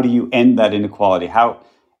of how do you end that inequality?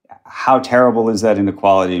 How terrible is that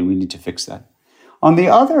inequality? And we need to fix that. On the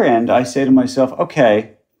other end, I say to myself,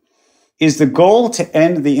 okay, is the goal to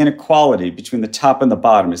end the inequality between the top and the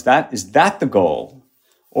bottom? Is that the goal?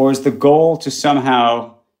 Or is the goal to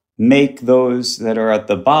somehow make those that are at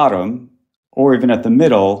the bottom or even at the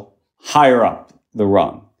middle higher up the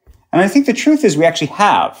rung? And I think the truth is we actually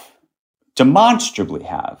demonstrably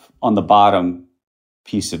have on the bottom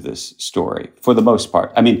piece of this story for the most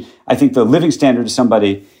part. I mean, I think the living standard of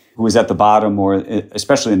somebody who is at the bottom or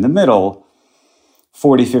especially in the middle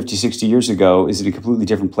 40, 50, 60 years ago is in a completely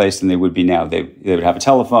different place than they would be now. They would have a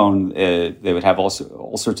telephone. They would have all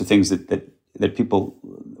sorts of things that people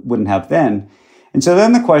wouldn't have then. And so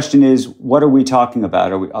then the question is, what are we talking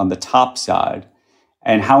about? Are we on the top side?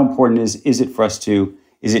 And how important is it for us do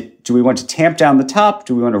we want to tamp down the top?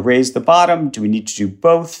 Do we want to raise the bottom? Do we need to do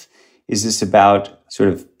both? Is this about sort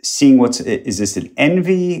of seeing is this an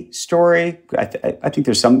envy story? I think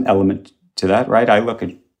there's some element to that, right? I look at,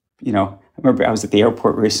 I remember I was at the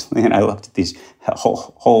airport recently and I looked at these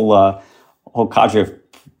whole cadre of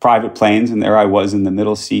private planes, and there I was in the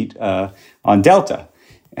middle seat on Delta.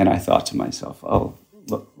 And I thought to myself, oh,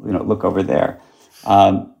 look over there.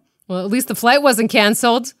 Well, at least the flight wasn't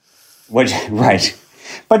canceled. Right.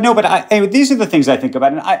 But no, anyway, these are the things I think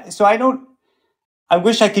about. And I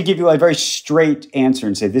wish I could give you a very straight answer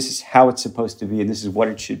and say, this is how it's supposed to be and this is what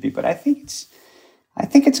it should be. But I think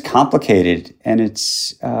it's complicated and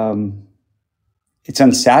it's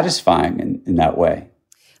unsatisfying in that way.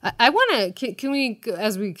 I want to, can we,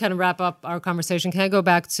 as we kind of wrap up our conversation, can I go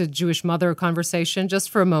back to Jewish mother conversation just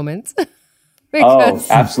for a moment?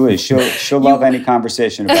 Absolutely. She'll love any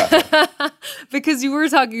conversation about it. Because you were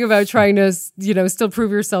talking about trying to, still prove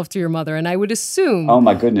yourself to your mother. And I would assume, oh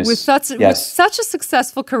my goodness, with such a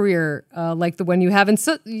successful career like the one you have, and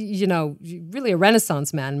really a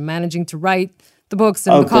Renaissance man, managing to write the books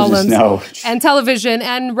and the columns and television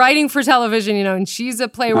and writing for television, and she's a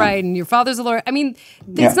playwright and your father's a lawyer. I mean,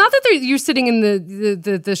 it's not that you're sitting in the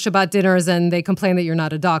Shabbat dinners and they complain that you're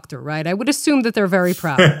not a doctor, right? I would assume that they're very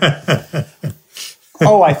proud.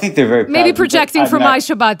 I think they're very proud. Maybe projecting for my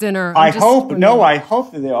Shabbat dinner. I hope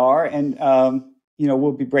that they are. And,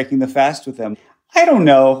 we'll be breaking the fast with them. I don't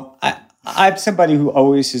know. I'm somebody who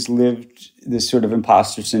always has lived this sort of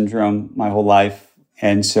imposter syndrome my whole life.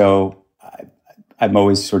 And so I'm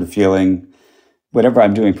always sort of feeling whatever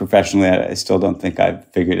I'm doing professionally, I still don't think I've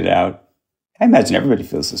figured it out. I imagine everybody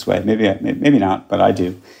feels this way. Maybe not, but I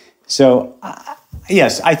do. So,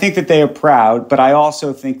 yes, I think that they are proud, but I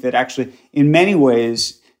also think that actually, in many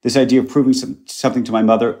ways, this idea of proving something to my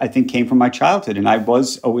mother, I think, came from my childhood, and I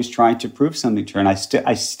was always trying to prove something to her, and I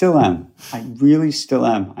still am. I really still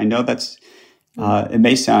am. I know that's it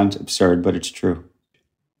may sound absurd, but it's true.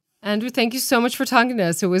 Andrew, thank you so much for talking to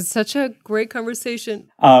us. It was such a great conversation.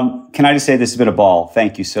 Can I just say this has been a ball?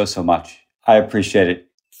 Thank you so much. I appreciate it.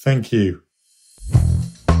 Thank you.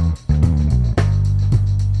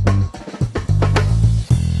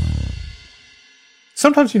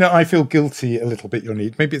 Sometimes, I feel guilty a little bit,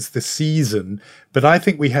 Yonit. Maybe it's the season, but I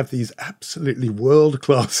think we have these absolutely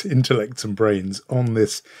world-class intellects and brains on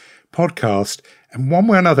this podcast. And one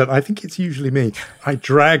way or another, I think it's usually me, I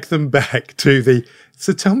drag them back to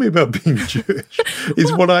so tell me about being Jewish,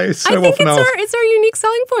 is what I so often ask. It's our unique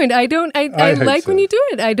selling point. I like when you do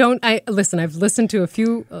it. Listen, I've listened to a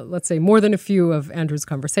few, let's say more than a few of Andrew's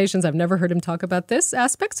conversations. I've never heard him talk about this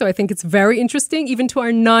aspect. So I think it's very interesting, even to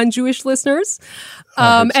our non-Jewish listeners.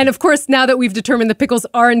 And of course, now that we've determined that pickles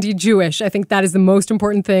are indeed Jewish, I think that is the most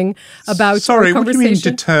important thing about our conversation. What do you mean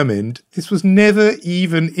determined? This was never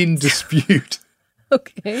even in dispute.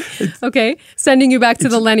 Okay. Sending you back to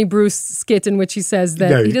the Lenny Bruce skit in which he says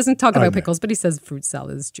that he doesn't talk about pickles, but he says fruit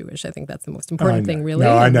salad is Jewish. I think that's the most important thing, really.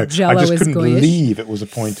 No, I know. Jell-O I just couldn't goyish. believe it was a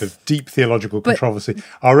point of deep theological controversy.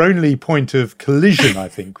 Our only point of collision, I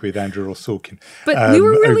think, with Andrew Ross Sorkin. But we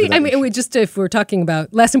were really, if we're talking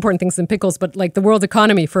about less important things than pickles, but like the world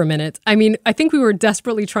economy for a minute, I think we were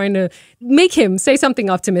desperately trying to make him say something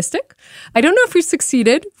optimistic. I don't know if we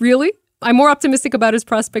succeeded, really. I'm more optimistic about his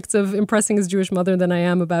prospects of impressing his Jewish mother than I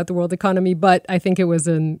am about the world economy, but I think it was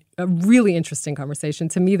a really interesting conversation.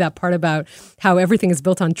 To me, that part about how everything is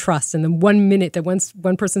built on trust, and the 1 minute that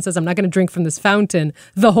one person says, I'm not going to drink from this fountain,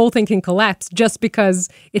 the whole thing can collapse just because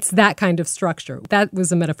it's that kind of structure. That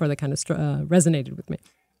was a metaphor that kind of resonated with me.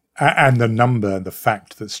 And the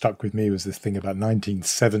fact that stuck with me was this thing about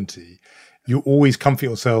 1970. You always comfort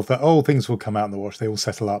yourself that, things will come out in the wash. They will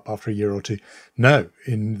settle up after a year or two. No,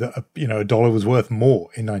 a dollar was worth more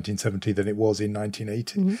in 1970 than it was in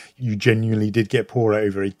 1980. Mm-hmm. You genuinely did get poorer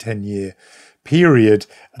over a 10-year period.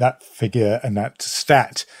 That figure and that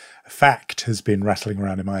fact has been rattling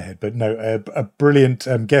around in my head. But no, a brilliant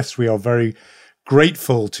guest. We are very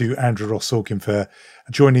grateful to Andrew Ross Sorkin for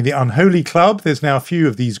joining the Unholy Club. There's now a few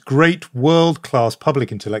of these great world-class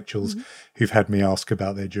public intellectuals who've had me ask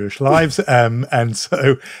about their Jewish lives. And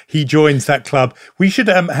so he joins that club. We should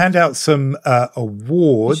hand out some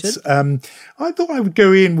awards. I thought I would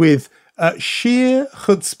go in with sheer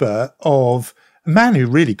chutzpah of a man who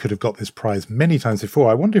really could have got this prize many times before.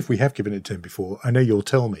 I wonder if we have given it to him before. I know you'll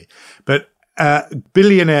tell me. But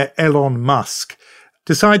billionaire Elon Musk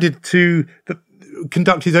decided to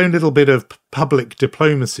conduct his own little bit of public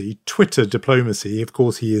diplomacy, Twitter diplomacy. Of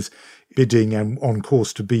course, he is bidding and on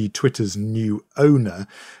course to be Twitter's new owner.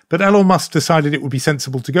 But Elon Musk decided it would be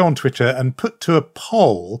sensible to go on Twitter and put to a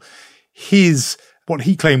poll what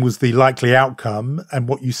he claimed was the likely outcome and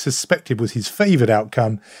what you suspected was his favoured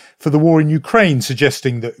outcome for the war in Ukraine,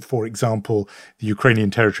 suggesting that, for example, the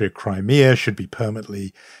Ukrainian territory of Crimea should be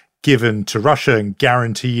permanently given to Russia and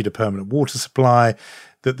guaranteed a permanent water supply,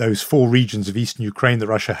 that those 4 regions of eastern Ukraine that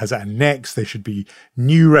Russia has annexed, there should be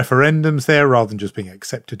new referendums there rather than just being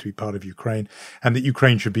accepted to be part of Ukraine, and that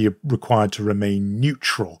Ukraine should be required to remain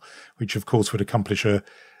neutral, which of course would accomplish a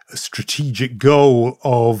strategic goal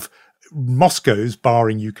of Moscow's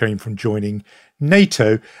barring Ukraine from joining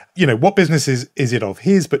NATO. What business is it of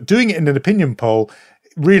his? But doing it in an opinion poll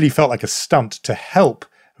really felt like a stunt to help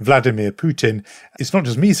Vladimir Putin. It's not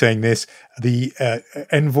just me saying this. The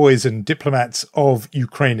envoys and diplomats of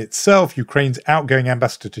Ukraine itself, Ukraine's outgoing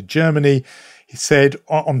ambassador to Germany, he said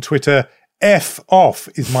on Twitter, F off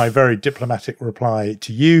is my very diplomatic reply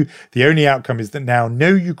to you. The only outcome is that now no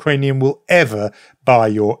Ukrainian will ever buy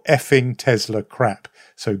your effing Tesla crap.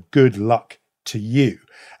 So good luck to you.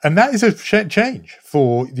 And that is a change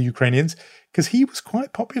for the Ukrainians because he was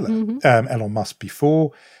quite popular, Elon Musk,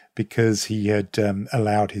 before, because he had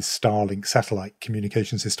allowed his Starlink satellite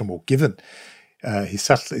communication system, or given his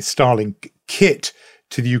Starlink kit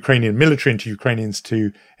to the Ukrainian military and to Ukrainians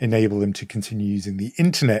to enable them to continue using the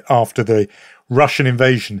internet after the Russian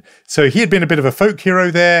invasion. So he had been a bit of a folk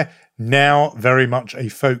hero there, now very much a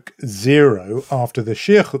folk zero after the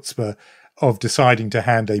sheer chutzpah of deciding to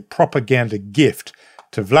hand a propaganda gift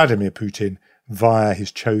to Vladimir Putin via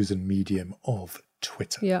his chosen medium of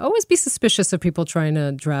Twitter. Yeah, always be suspicious of people trying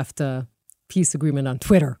to draft a peace agreement on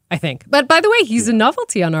Twitter, I think. But by the way, he's a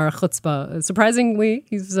novelty on our chutzpah. Surprisingly,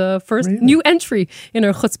 he's the first new entry in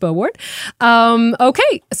our chutzpah award.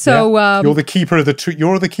 Okay, so you're the keeper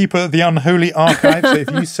of the unholy archive. So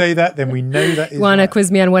if you say that, then we know that is. You want to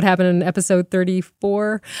quiz me on what happened in episode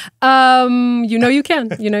 34? You can. You know you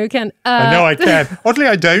can. I know I can. Oddly,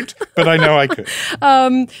 I don't, but I know I could.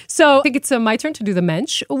 So I think it's my turn to do the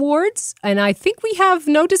Mensch Awards, and I think we have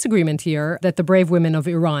no disagreement here that the brave women of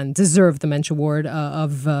Iran deserve the Mensch Award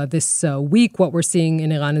of this week. What we're seeing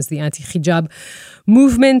in Iran is the anti-hijab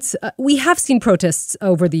movement. We have seen protests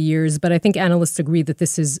over the years, but I think analysts agree that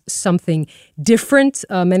this is something different.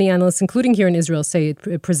 Many analysts, including here in Israel, say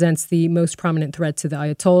it presents the most prominent threat to the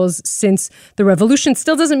Ayatollahs since the revolution.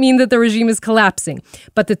 Still doesn't mean that the regime is collapsing,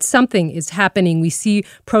 but that something is happening. We see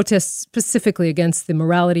protests specifically against the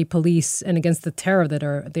morality police and against the terror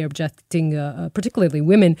that they're objecting, particularly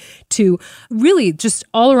women, to really just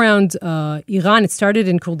all around Iran. It started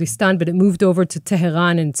in Kurdistan, but it moved over to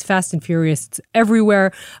Tehran, and it's fast and furious. It's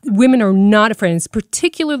everywhere. Women are not afraid. It's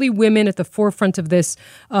particularly women at the forefront of this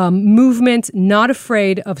movement, not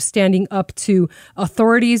afraid of standing up to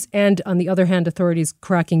authorities. And on the other hand, authorities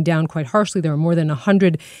cracking down quite harshly. There are more than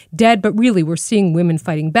 100 dead, but really we're seeing women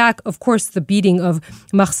fighting back. Of course, the beating of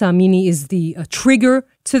Mahsa Amini is the trigger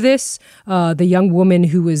to this. The young woman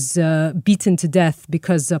who was beaten to death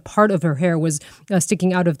because part of her hair was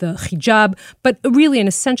sticking out of the hijab, but really and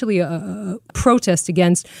essentially a protest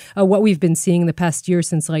against what we've been seeing in the past year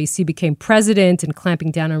since Raisi became president and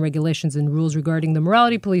clamping down on regulations and rules regarding the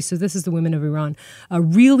morality police. So this is the women of Iran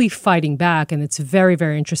really fighting back, and it's very,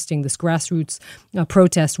 very interesting, this grassroots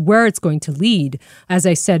protest, where it's going to lead. As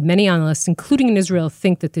I said, many analysts, including in Israel,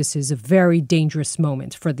 think that this is a very dangerous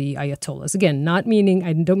moment for the Ayatollahs. Again, I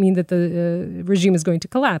don't mean that the regime is going to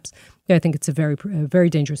collapse. I think it's a very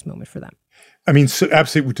dangerous moment for them. I mean, so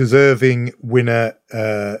absolutely deserving winner,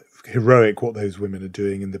 heroic what those women are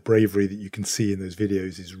doing, and the bravery that you can see in those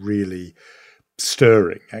videos is really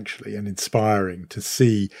stirring, actually, and inspiring to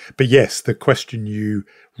see. But yes, the question you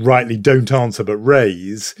rightly don't answer but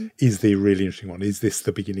raise is the really interesting one. Is this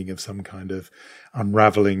the beginning of some kind of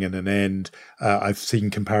unraveling and an end? I've seen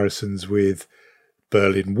comparisons with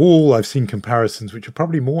Berlin Wall. I've seen comparisons which are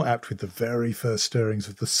probably more apt with the very first stirrings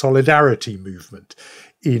of the Solidarity movement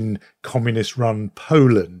in communist-run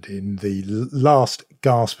Poland in the last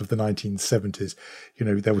gasp of the 1970s.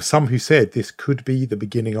 There were some who said this could be the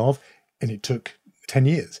beginning of, and it took 10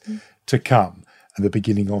 years to come, and the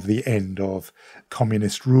beginning of the end of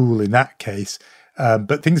communist rule in that case.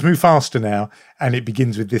 But things move faster now, and it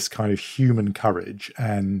begins with this kind of human courage.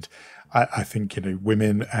 And I think,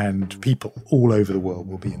 women and people all over the world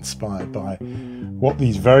will be inspired by what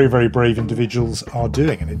these very, very brave individuals are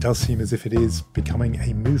doing. And it does seem as if it is becoming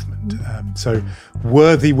a movement. So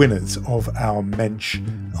worthy winners of our Mensch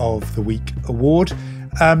of the Week award.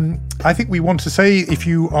 I think we want to say, if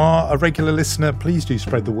you are a regular listener, please do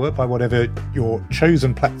spread the word by whatever your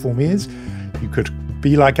chosen platform is. You could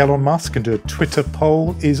be like Elon Musk and do a Twitter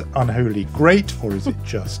poll. Is unholy great, or is it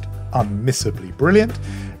just unmissably brilliant?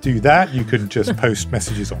 Do that. You can just post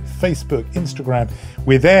messages on Facebook, Instagram.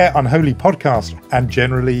 We're there, Unholy Podcast, and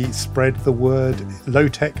generally spread the word, low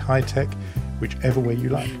tech, high tech, whichever way you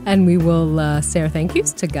like. And we will say our thank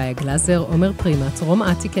yous to Gaia Glazer, Omer Primat, Rom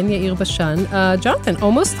Atiken, Yair Bashan. Jonathan,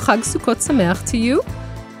 almost Chag Sukkot Sameach to you.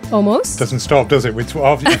 Almost. Doesn't stop, does it?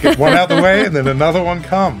 After you get one out the way and then another one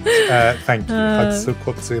comes. Thank you. Chag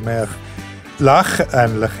Sukkot Sameach Lach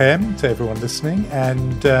and Lachem to everyone listening.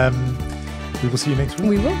 And we will see you next week.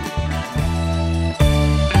 We will.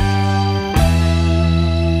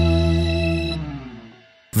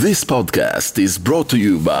 This podcast is brought to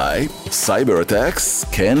you by Cyber Attacks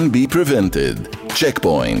Can Be Prevented. Check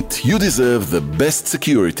Point. You deserve the best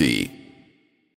security.